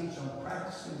series I teach on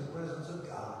practicing the presence of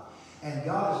God. And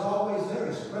God is always there.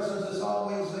 His presence is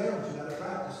always there, but you got to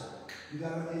practice it. You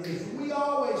got to. If we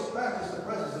always practice the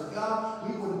presence of God,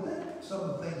 we wouldn't think some of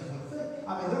the things we think.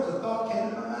 I mean, there was a thought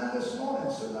came to my mind this morning.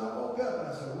 As soon as I woke up, and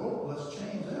I said, well, let's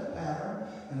change that pattern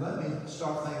and let me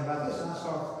start thinking about this. And I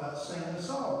started singing the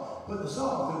song, putting the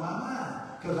song through my mind,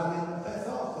 because I didn't want that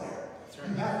thought there. Right.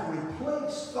 You have to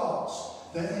replace thoughts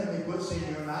that the enemy puts in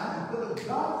your mind and put a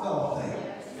God thought there.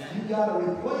 You've got to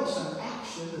replace an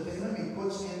action that the enemy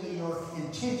puts into your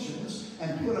intentions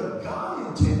and put a God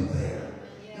intent there.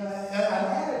 An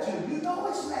attitude. You know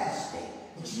it's nasty,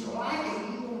 but you like it.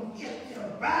 You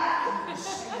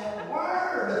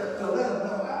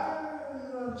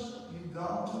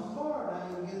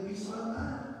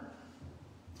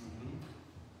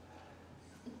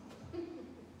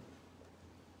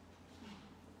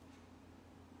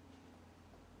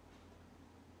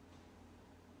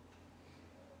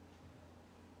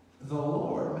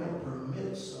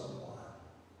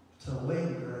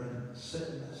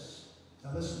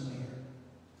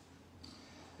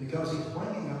because he's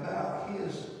bringing about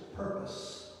his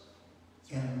purpose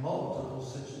in multiple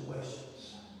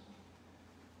situations.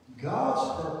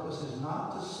 God's purpose is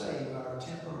not to save our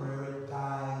temporary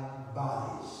dying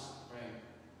bodies. Right.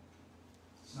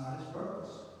 It's not his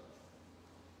purpose.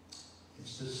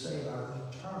 It's to save our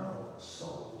eternal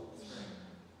souls.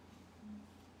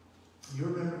 You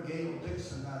remember Gail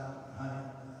Dixon, honey?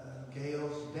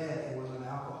 Gail's daddy was an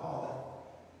alcoholic,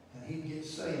 and he'd get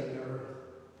saved every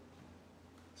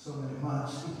so many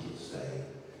months. He'd get saved,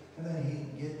 and then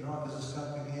he'd get drunk as a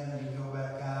skunk again, and he'd go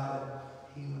back out,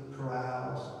 and he would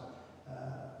carouse.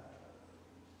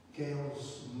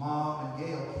 Gail's mom and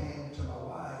Gail came to my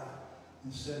wife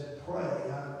and said, "Pray."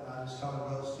 I just called him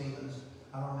Brother Stevens.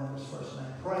 I don't remember his first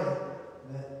name. Pray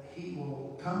that he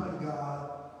will come to God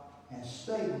and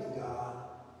stay with God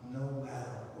no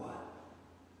matter what.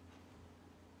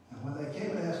 And when they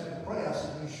came and asked me to pray, I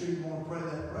said, "You sure you want to pray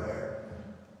that prayer?"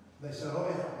 They said, "Oh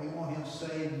yeah, we want him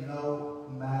saved no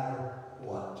matter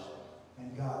what."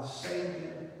 And God saved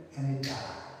him, and he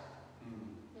died.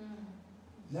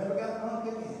 Never got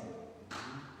drunk again.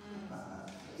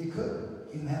 He couldn't.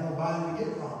 He didn't have nobody to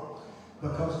get drunk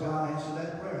because God answered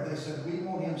that prayer. They said, "We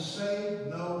want him saved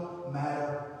no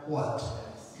matter what."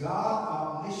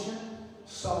 God, omniscient,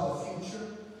 saw the future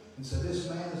and said, "This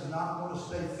man is not going to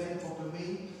stay faithful to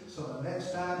me. So the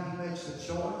next time he makes a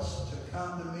choice to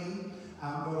come to me,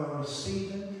 I'm going to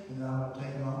receive him and then I'm going to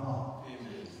take him on home."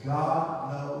 Amen.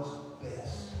 God knows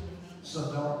best.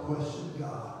 So don't question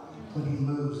God when he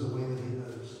moves the way that he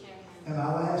moves. And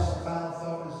my last and final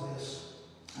thought is this.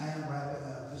 I am wrapping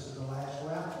up. This is the last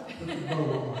wrap. Put the bow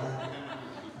on that.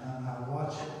 Now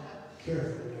watch it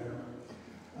carefully there.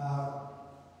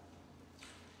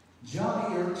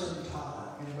 Johnny Erickson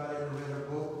Todd. Anybody ever read her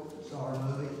book? Saw her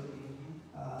movie?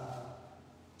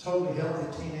 Totally healthy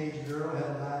teenage girl, had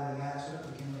a diving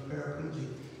accident, became a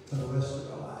paraplegic for the rest of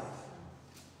her life.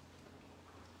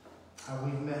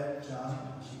 We've met Johnny.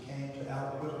 She came to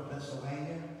Albuquerque,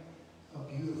 Pennsylvania. A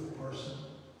beautiful person.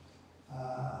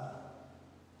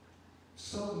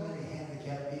 So many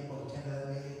handicapped people attended that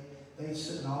meeting. They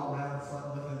sitting all around the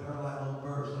front looking at her like little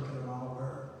birds looking at a mama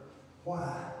bird.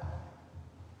 Why?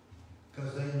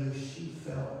 Because they knew she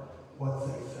felt what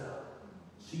they felt.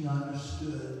 She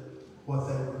understood what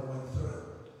they were going through.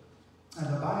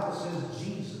 And the Bible says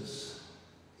Jesus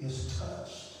is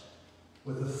touched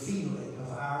with the feeling of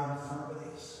our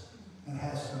infirmities and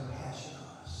has compassion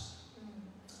on us.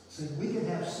 See, we can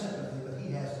have sympathy, but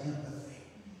he has empathy.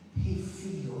 He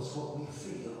feels what we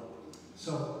feel.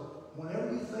 So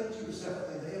whenever you think to yourself,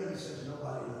 the enemy says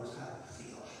nobody knows how to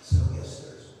feel. So yes,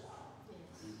 there's one.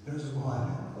 There's one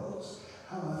who knows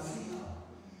how I feel.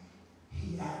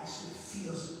 He actually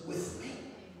feels it with me.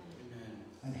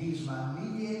 And he's my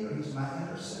mediator, he's my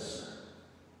intercessor.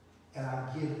 And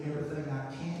I give everything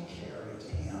I can carry to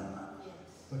him.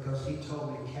 Because he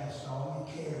told me to cast all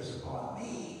your cares upon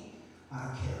me.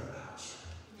 I care about you.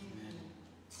 Amen.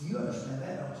 You understand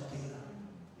that, don't you, Tina?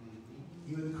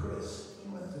 You and Chris,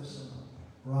 you went through some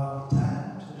rocky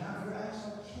times. And now you're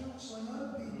actually counseling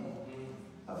other people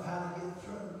of how to get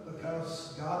through.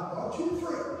 Because God brought you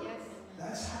through. Yes.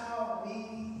 That's how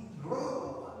we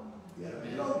grow. Yeah,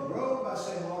 you don't grow by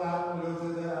saying, "Lord, I want to go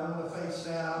through that. I'm going to face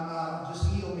that. Just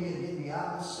heal me and get me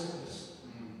out of this sickness."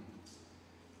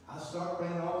 I start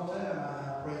praying all the time.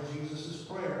 I pray Jesus'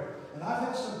 prayer. And I've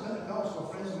had some Pentecostal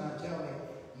friends of mine tell me,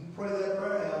 "You pray that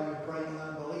prayer, how you're praying in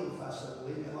unbelief." I said,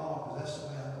 "Leave me alone, because that's the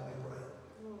way I'm going to pray."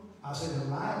 I said, if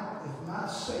my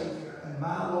Savior and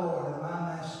my Lord and my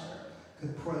Master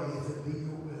could pray, if it be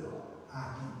your will,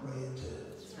 I can pray it too.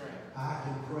 That's right. I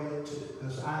can pray it too,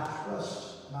 because I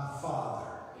trust my Father,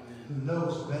 who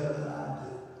knows better than I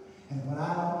do. And when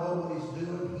I don't know what he's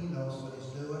doing, he knows what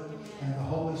he's doing. And the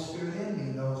Holy Spirit in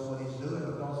me knows what he's doing,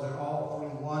 because they're all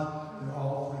three one. They're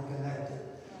all three connected.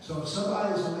 So if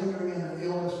somebody's lingering in an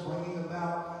illness, bringing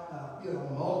about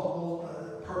multiple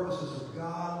purposes of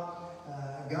God,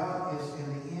 God is in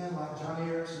the end, like Johnny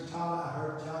Erickson Todd, I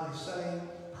heard Johnny say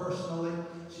personally,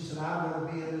 she said, "I'd rather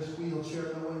be in this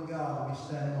wheelchair knowing God will be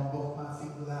standing on both my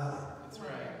feet without it." That's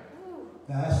right.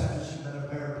 Now, that's after she's been a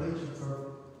paraplegic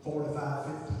for 45,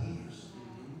 50 years.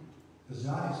 Because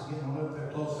Johnny's getting on up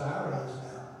there close to our age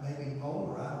now. Maybe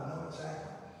older, I don't know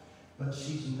exactly. But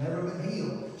she's never been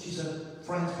healed. She said,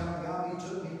 friends come and got me,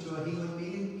 took me to a healing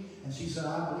meeting. And she said,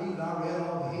 "I believed, I read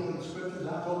all the healing scriptures.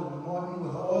 I told them to anoint me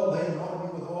with oil. They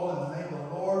anointed me with oil in the name of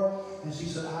the Lord." And she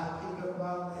said, "I picked up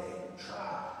my leg and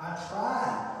I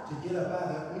tried to get up out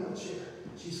of that wheelchair."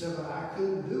 She said, "But I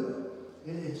couldn't do it.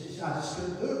 I just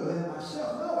couldn't do it within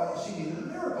myself." No, she needed a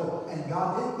miracle. And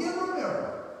God didn't give her a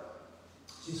miracle.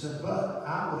 She said, but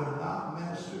I would have not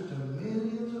ministered to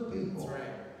millions of people That's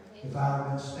right. if I had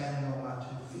been standing on my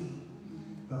 2 feet.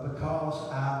 But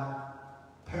because I'm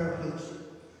paraplegic,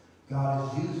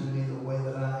 God is using me the way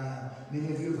that I am.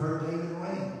 Many of you have heard David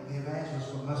Renee, the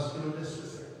evangelist with muscular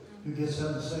dystrophy, who gets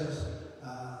up and says,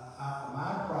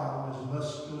 my problem is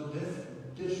muscular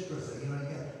dystrophy. You know,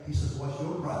 he says, what's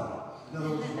your problem? In other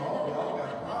words, we all got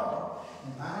a problem.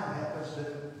 And mine happens to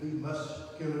be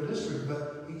muscular dystrophy,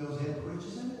 but he goes ahead and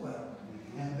preaches anyway.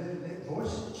 And then Nick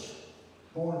Voysich,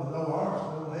 born with no arms,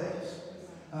 no legs.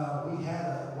 We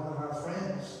had one of our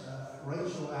friends,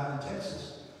 Rachel, out in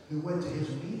Texas, who went to his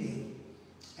meeting,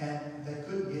 and they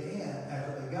couldn't get in.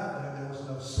 After they got there, there was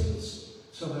no seats.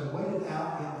 So they waited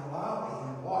out in the lobby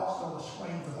and watched on the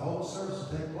screen for the whole service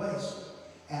to take place,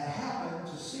 and happened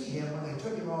to see him when they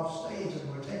took him off stage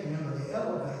and were taking him to the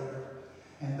elevator,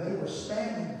 and they were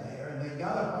standing there, and they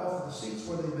got up off of the seats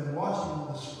where they'd been watching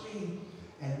on the screen,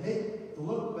 and Nick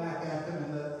looked back at them,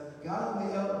 and got in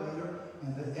the elevator,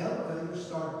 and the elevator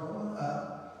started going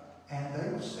up, and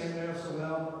they were staying there. So,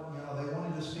 well, you know, they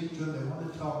wanted to speak to him, they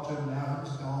wanted to talk to him. Now he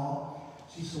was gone.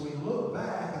 She said, we looked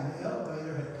back, and the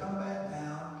elevator had come back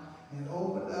down and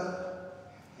opened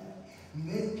up.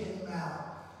 Nick came out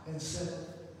and said,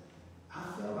 I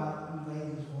felt like you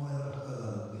ladies wanted a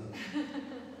hug.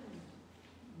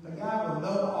 The guy with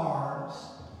no arms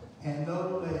and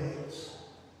no legs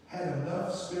had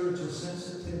enough spiritual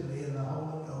sensitivity in the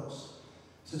Holy Ghost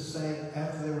to say,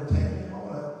 after they were taking him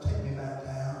on, take me back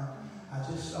down, I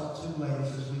just saw 2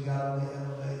 ladies as we got on the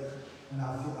elevator, and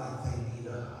I feel like they need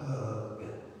a hug.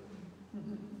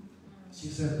 She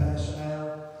said, Pastor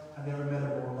Al, I never met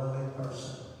a more loving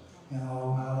person in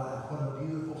all my life. What a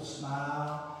beautiful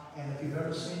smile. And if you've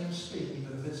ever seen him speak,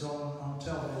 even if it's on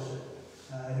television,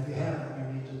 and if you haven't,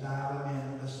 you need to dial him in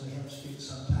and listen to him speak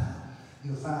sometime.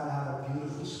 You'll find out a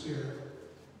beautiful spirit.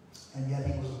 And yet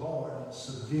he was born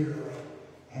severely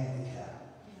handicapped.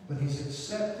 But he's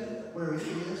accepted where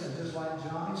he is, and just like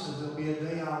Johnny says, there'll be a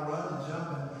day I'll run and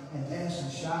jump and dance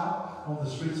and shout on the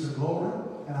streets of glory,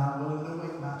 and I'm willing to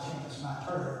wait my chance, my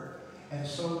turn. And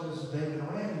so does David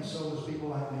Rand, and so does people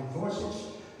like Nick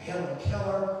Voysich, Helen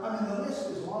Keller. I mean, the list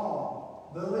is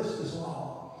long. The list is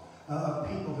long of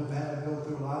people who've had to go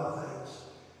through a lot of things.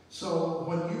 So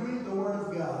when you read the Word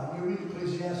of God, and you read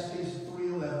Ecclesiastes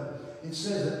 3:11, it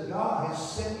says that God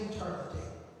has set eternity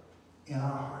in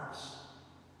our hearts.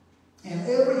 And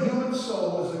every human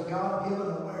soul is a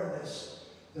God-given awareness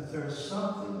that there's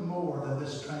something more than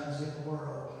this transient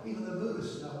world. Even the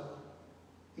Buddhists know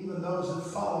it. Even those that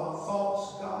follow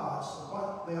false gods,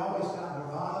 they always got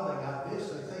nirvana, they got this,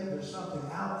 they think there's something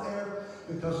out there,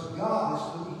 because God is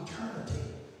the eternity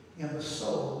in the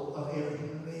soul of every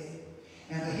human being.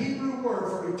 And the Hebrew word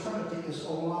for eternity is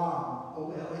olam,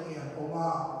 O-L-A-M,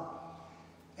 olam.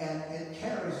 And it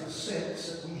carries the sense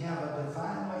that we have a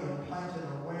divinely implanted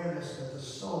awareness that the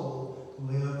soul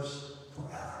lives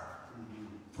forever.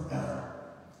 Forever.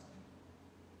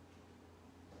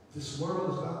 This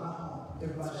world is not my home.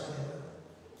 Everybody stand up.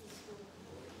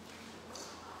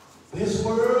 This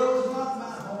world is not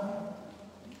my home.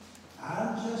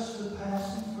 I'm just a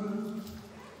passing through.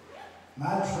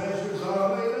 My treasures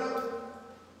are laid up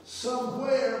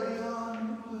somewhere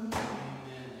beyond blue.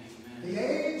 The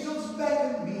angels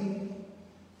beckon me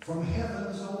from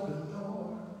heaven's open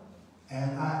door,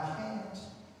 and I can't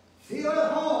feel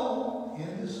at home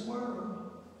in this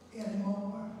world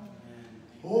anymore.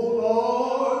 Oh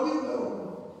Lord, you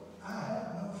know I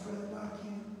have no friend like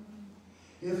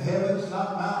you. If heaven's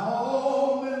not my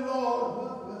home, then Lord,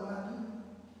 what will I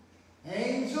do?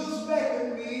 Angels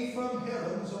beckon me from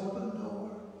heaven's open door.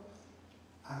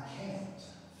 I can't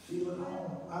feel at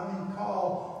home. I don't even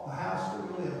call the house where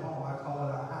we live home. I call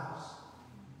it our house.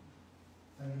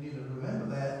 And you need to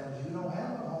remember that, because you don't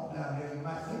have a home down here. You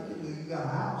might think you do. You got a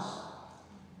house.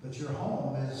 But your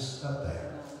home is up there.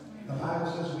 The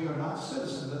Bible says we are not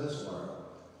citizens of this world.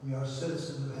 We are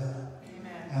citizens of heaven.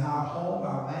 Amen. And our home,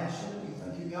 our mansion, you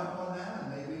think you got one now, and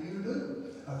maybe you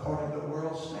do, according to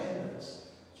world standards.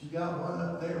 But you got one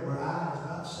up there where eye has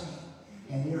not seen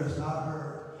and ear has not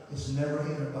heard. It's never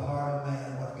entered the heart of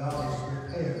man what God has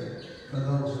prepared for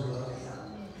those who love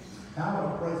him. Now I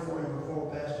want to pray for you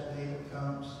before Pastor David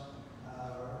comes,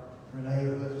 Renee,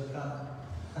 who is coming.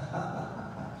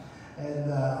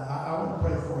 And I want to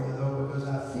pray for you, though, because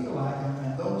I feel like,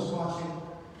 and those watching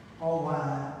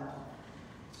online,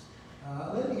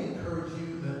 let me encourage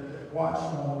you that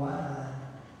watching online,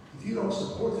 if you don't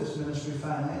support this ministry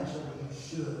financially, you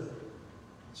should,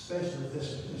 especially if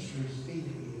this ministry is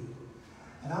feeding you.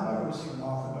 And I'm not going to receive an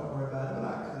offering, don't worry about it, but I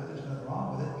could. There's nothing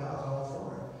wrong with it. God's all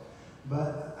for it.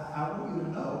 But I want you to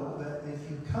know that if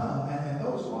you come, and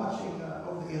those watching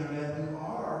over the internet who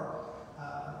are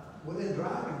within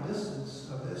driving distance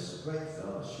of this great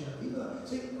fellowship,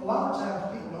 see, a lot of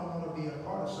times people don't want to be a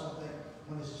part of something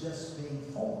when it's just being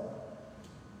formed.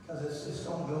 Because it's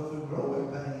going to go through growing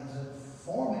pains and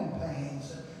forming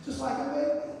pains, and just like a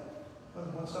baby.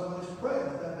 When someone is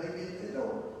pregnant, that baby, it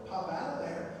don't pop out of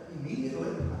there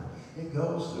immediately. It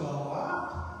goes through a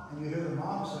lot, and you hear the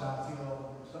mom say, I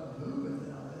feel something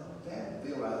moving. Dad,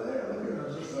 feel right there. Look here,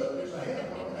 there's a foot, there's a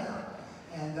head going down.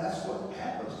 And that's what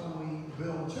happens when we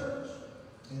build a church.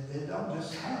 It don't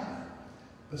just happen.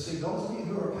 But see, those of you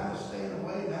who are kind of staying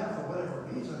away now for whatever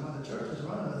reason, when the church is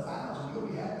running 1,000, you'll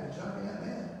be happy to jump in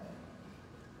then.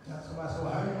 Now somebody said,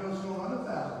 well, how do you know it's going to run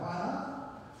 1,000? Why not?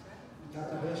 Got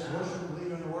the best worship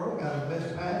leader in the world, got the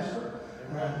best pastor,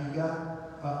 you got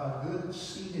a good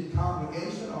seated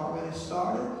congregation already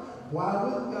started. Why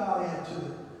wouldn't God add to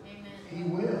it? Amen. He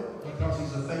will, because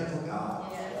He's a faithful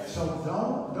God. Yes. So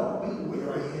don't be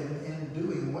weary in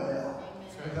doing well.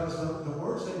 Amen. Because the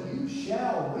word said, you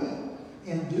shall reap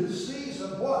in due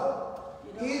season what?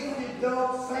 If you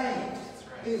don't faint,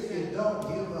 if you don't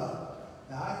give up.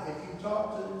 Now, if you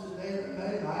talk to Dave and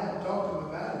Renee, and I haven't talked to them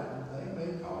about it, they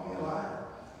may call me a liar.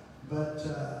 But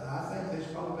I think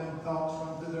there's probably been thoughts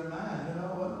run through their mind. You know,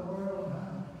 what in the world?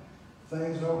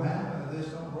 Things don't happen, or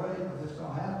this don't break, or this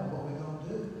don't happen, what are we going to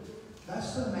do?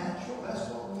 That's the natural,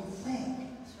 that's what we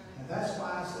think. That's right. And that's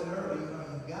why I said earlier,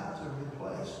 you've got to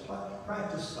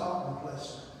practice thought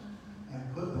replacement, and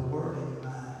put the word in your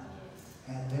mind,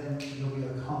 and then you'll be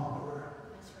a conqueror.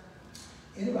 That's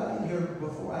right. Anybody in here,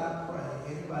 before I pray,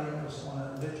 anybody else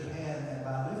want to lift your hand, and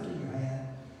by lifting your hand,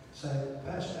 say,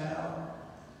 Pastor Al,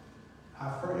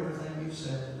 I've heard everything you've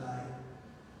said tonight,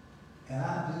 and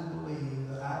I do believe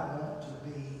that I want to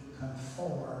be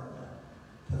conformed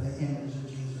to the image of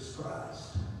Jesus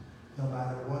Christ, no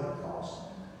matter what it costs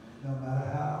me, no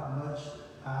matter how much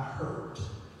I hurt.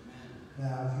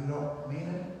 Now, if you don't mean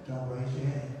it, don't raise your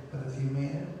hand. But if you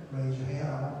mean it, raise your hand.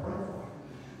 I want to pray for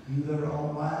you. You that are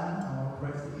online, I want to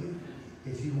pray for you.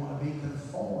 If you want to be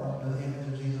conformed to the image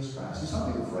of Jesus Christ. See,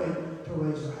 some people are afraid to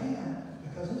raise their hand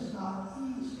because it's not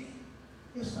easy.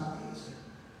 It's not easy.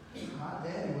 My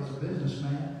daddy was a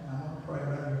businessman. I'm going to pray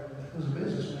right here. He was a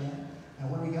businessman.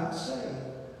 And when he got saved,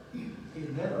 he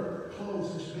never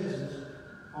closed his business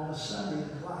on a Sunday in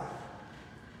his life.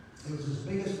 It was his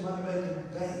biggest money-making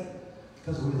day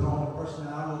because we were the only person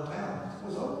out of the town that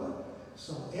was open.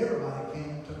 So everybody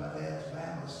came to my dad's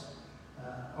families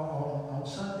on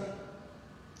Sunday.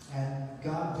 And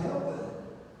God dealt with him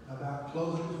about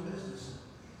closing his business.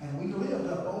 And we lived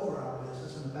up over our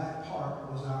business, and the back part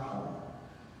was our home.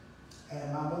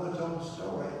 And my mother told the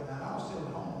story, and I was still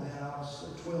at home then. I was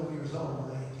 12 years old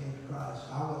when they came to Christ.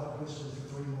 I wasn't a Christian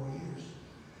for 3 more years.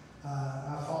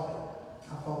 I fought them.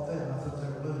 I thought they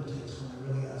were lunatics when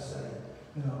they really got saved.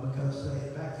 You know, because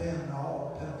back then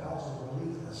all Pentecostals were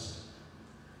legalists.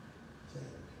 See,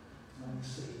 let me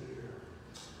see here.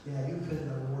 Yeah, you couldn't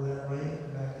have wore that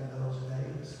ring back in those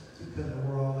days. You couldn't have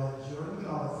wore all that jewelry. Look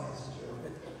at all the fancy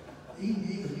jewelry.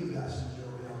 Even you got some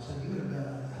jewelry on, so you would have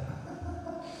been.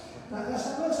 Now,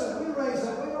 listen, we raised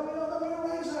that way. We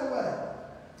don't raise that way.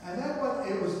 And that was,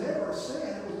 it was never sin.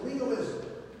 It was legalism.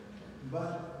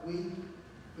 But we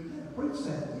didn't preach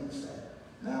that. We teach that.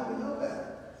 Now we know better.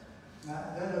 Now,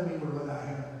 that doesn't mean we're going out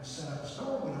here and set up a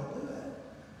store. We don't do that.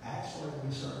 Actually,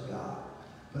 we serve God.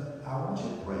 But I want you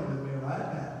to pray with me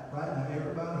right now. Right now,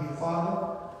 everybody here.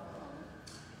 Father,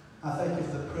 I thank you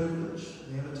for the privilege,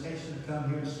 the invitation to come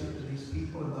here and speak to these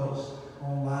people and those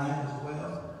online as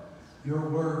well. Your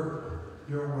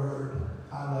word,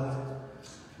 I love it.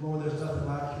 Lord, there's nothing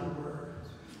like your word.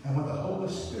 And when the Holy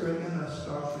Spirit in us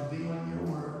starts revealing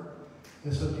your word,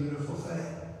 it's a beautiful thing.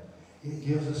 It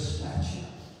gives us stature.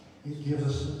 It gives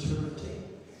us maturity.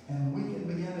 And we can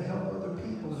begin to help other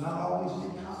people and not always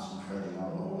be concentrating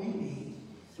on what we need.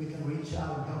 We can reach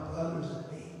out and help others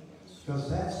in need. Because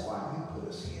that's why you put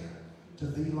us here, to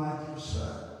be like your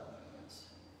son.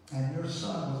 And your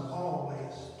son was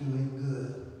always doing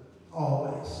good.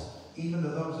 Always. Even to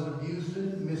those that abused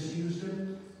it, misused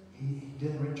it, he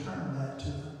didn't return that to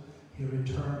them. He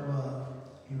returned love.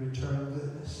 He returned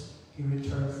goodness. He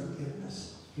returned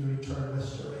forgiveness. He returned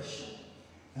restoration.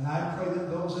 And I pray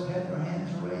that those that had their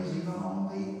hands raised, even on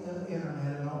the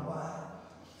internet and online,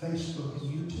 Facebook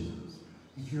and YouTube,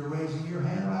 if you're raising your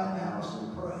hand right now as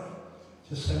we pray,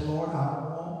 just say, Lord, I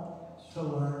want to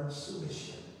learn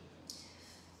submission.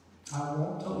 I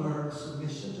want to learn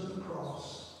submission to the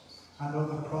cross. I know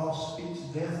the cross speaks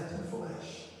death to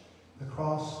flesh. The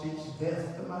cross speaks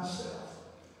death to myself.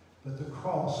 But the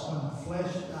cross, when the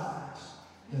flesh dies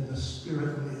that the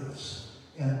Spirit lives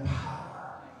in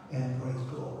power and great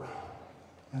glory.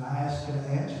 And I ask you to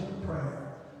answer the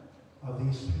prayer of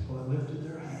these people that lifted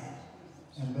their hand.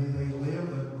 And may they live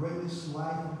the greatest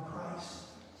life in Christ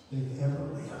they've ever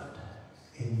lived.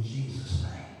 In Jesus'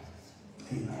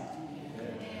 name, amen.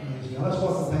 Praise God. Let's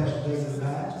welcome Pastor David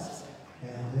back.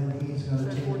 And then he's going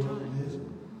to tell you what to do.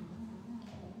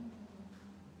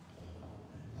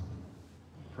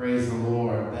 Praise the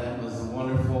Lord. That was a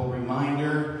wonderful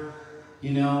reminder.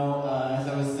 You know, as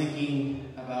I was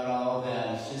thinking about all of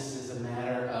that, it's just as a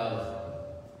matter of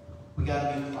we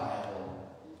got to be pliable.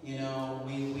 You know,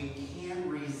 we can't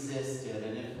resist it.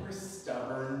 And if we're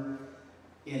stubborn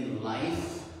in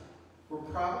life, we're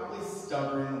probably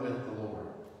stubborn with the Lord.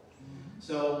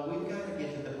 So we've got to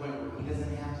get to the point where he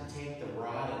doesn't have to take the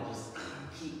rod and just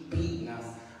keep beating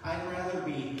us. I'd rather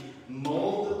be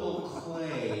moldable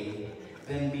clay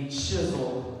than be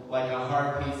chiseled like a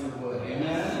hard piece of wood.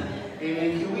 Amen?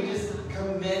 Amen. Can we just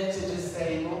commit to just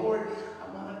say, Lord,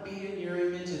 I want to be in your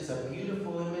image. It's a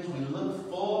beautiful image. We look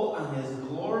full on his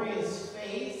glorious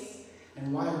face.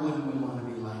 And why wouldn't we want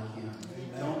to be like him?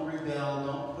 Amen. Don't rebel.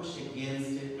 Don't push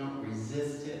against it. Don't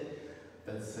resist it.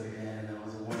 But submit. And that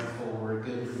was a wonderful word.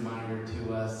 Good reminder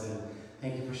to us. And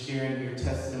thank you for sharing your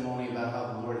testimony about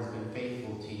how the Lord has been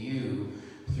faithful to you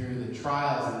through the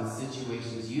trials and the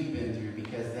situations you've been through,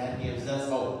 because that gives us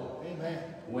hope. Amen.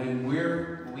 When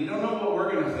we don't know what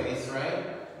we're going to face,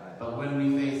 right? But when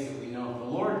we face it, we know if the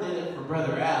Lord did it for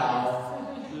Brother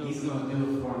Al, he's going to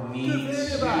do it for me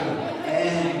too.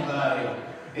 Anybody.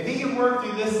 If he can work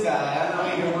through this guy, I know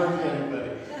he can work through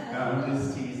anybody. No, I'm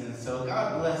just teasing. So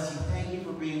God bless you. Thank you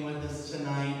for being with us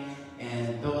tonight.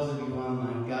 And those of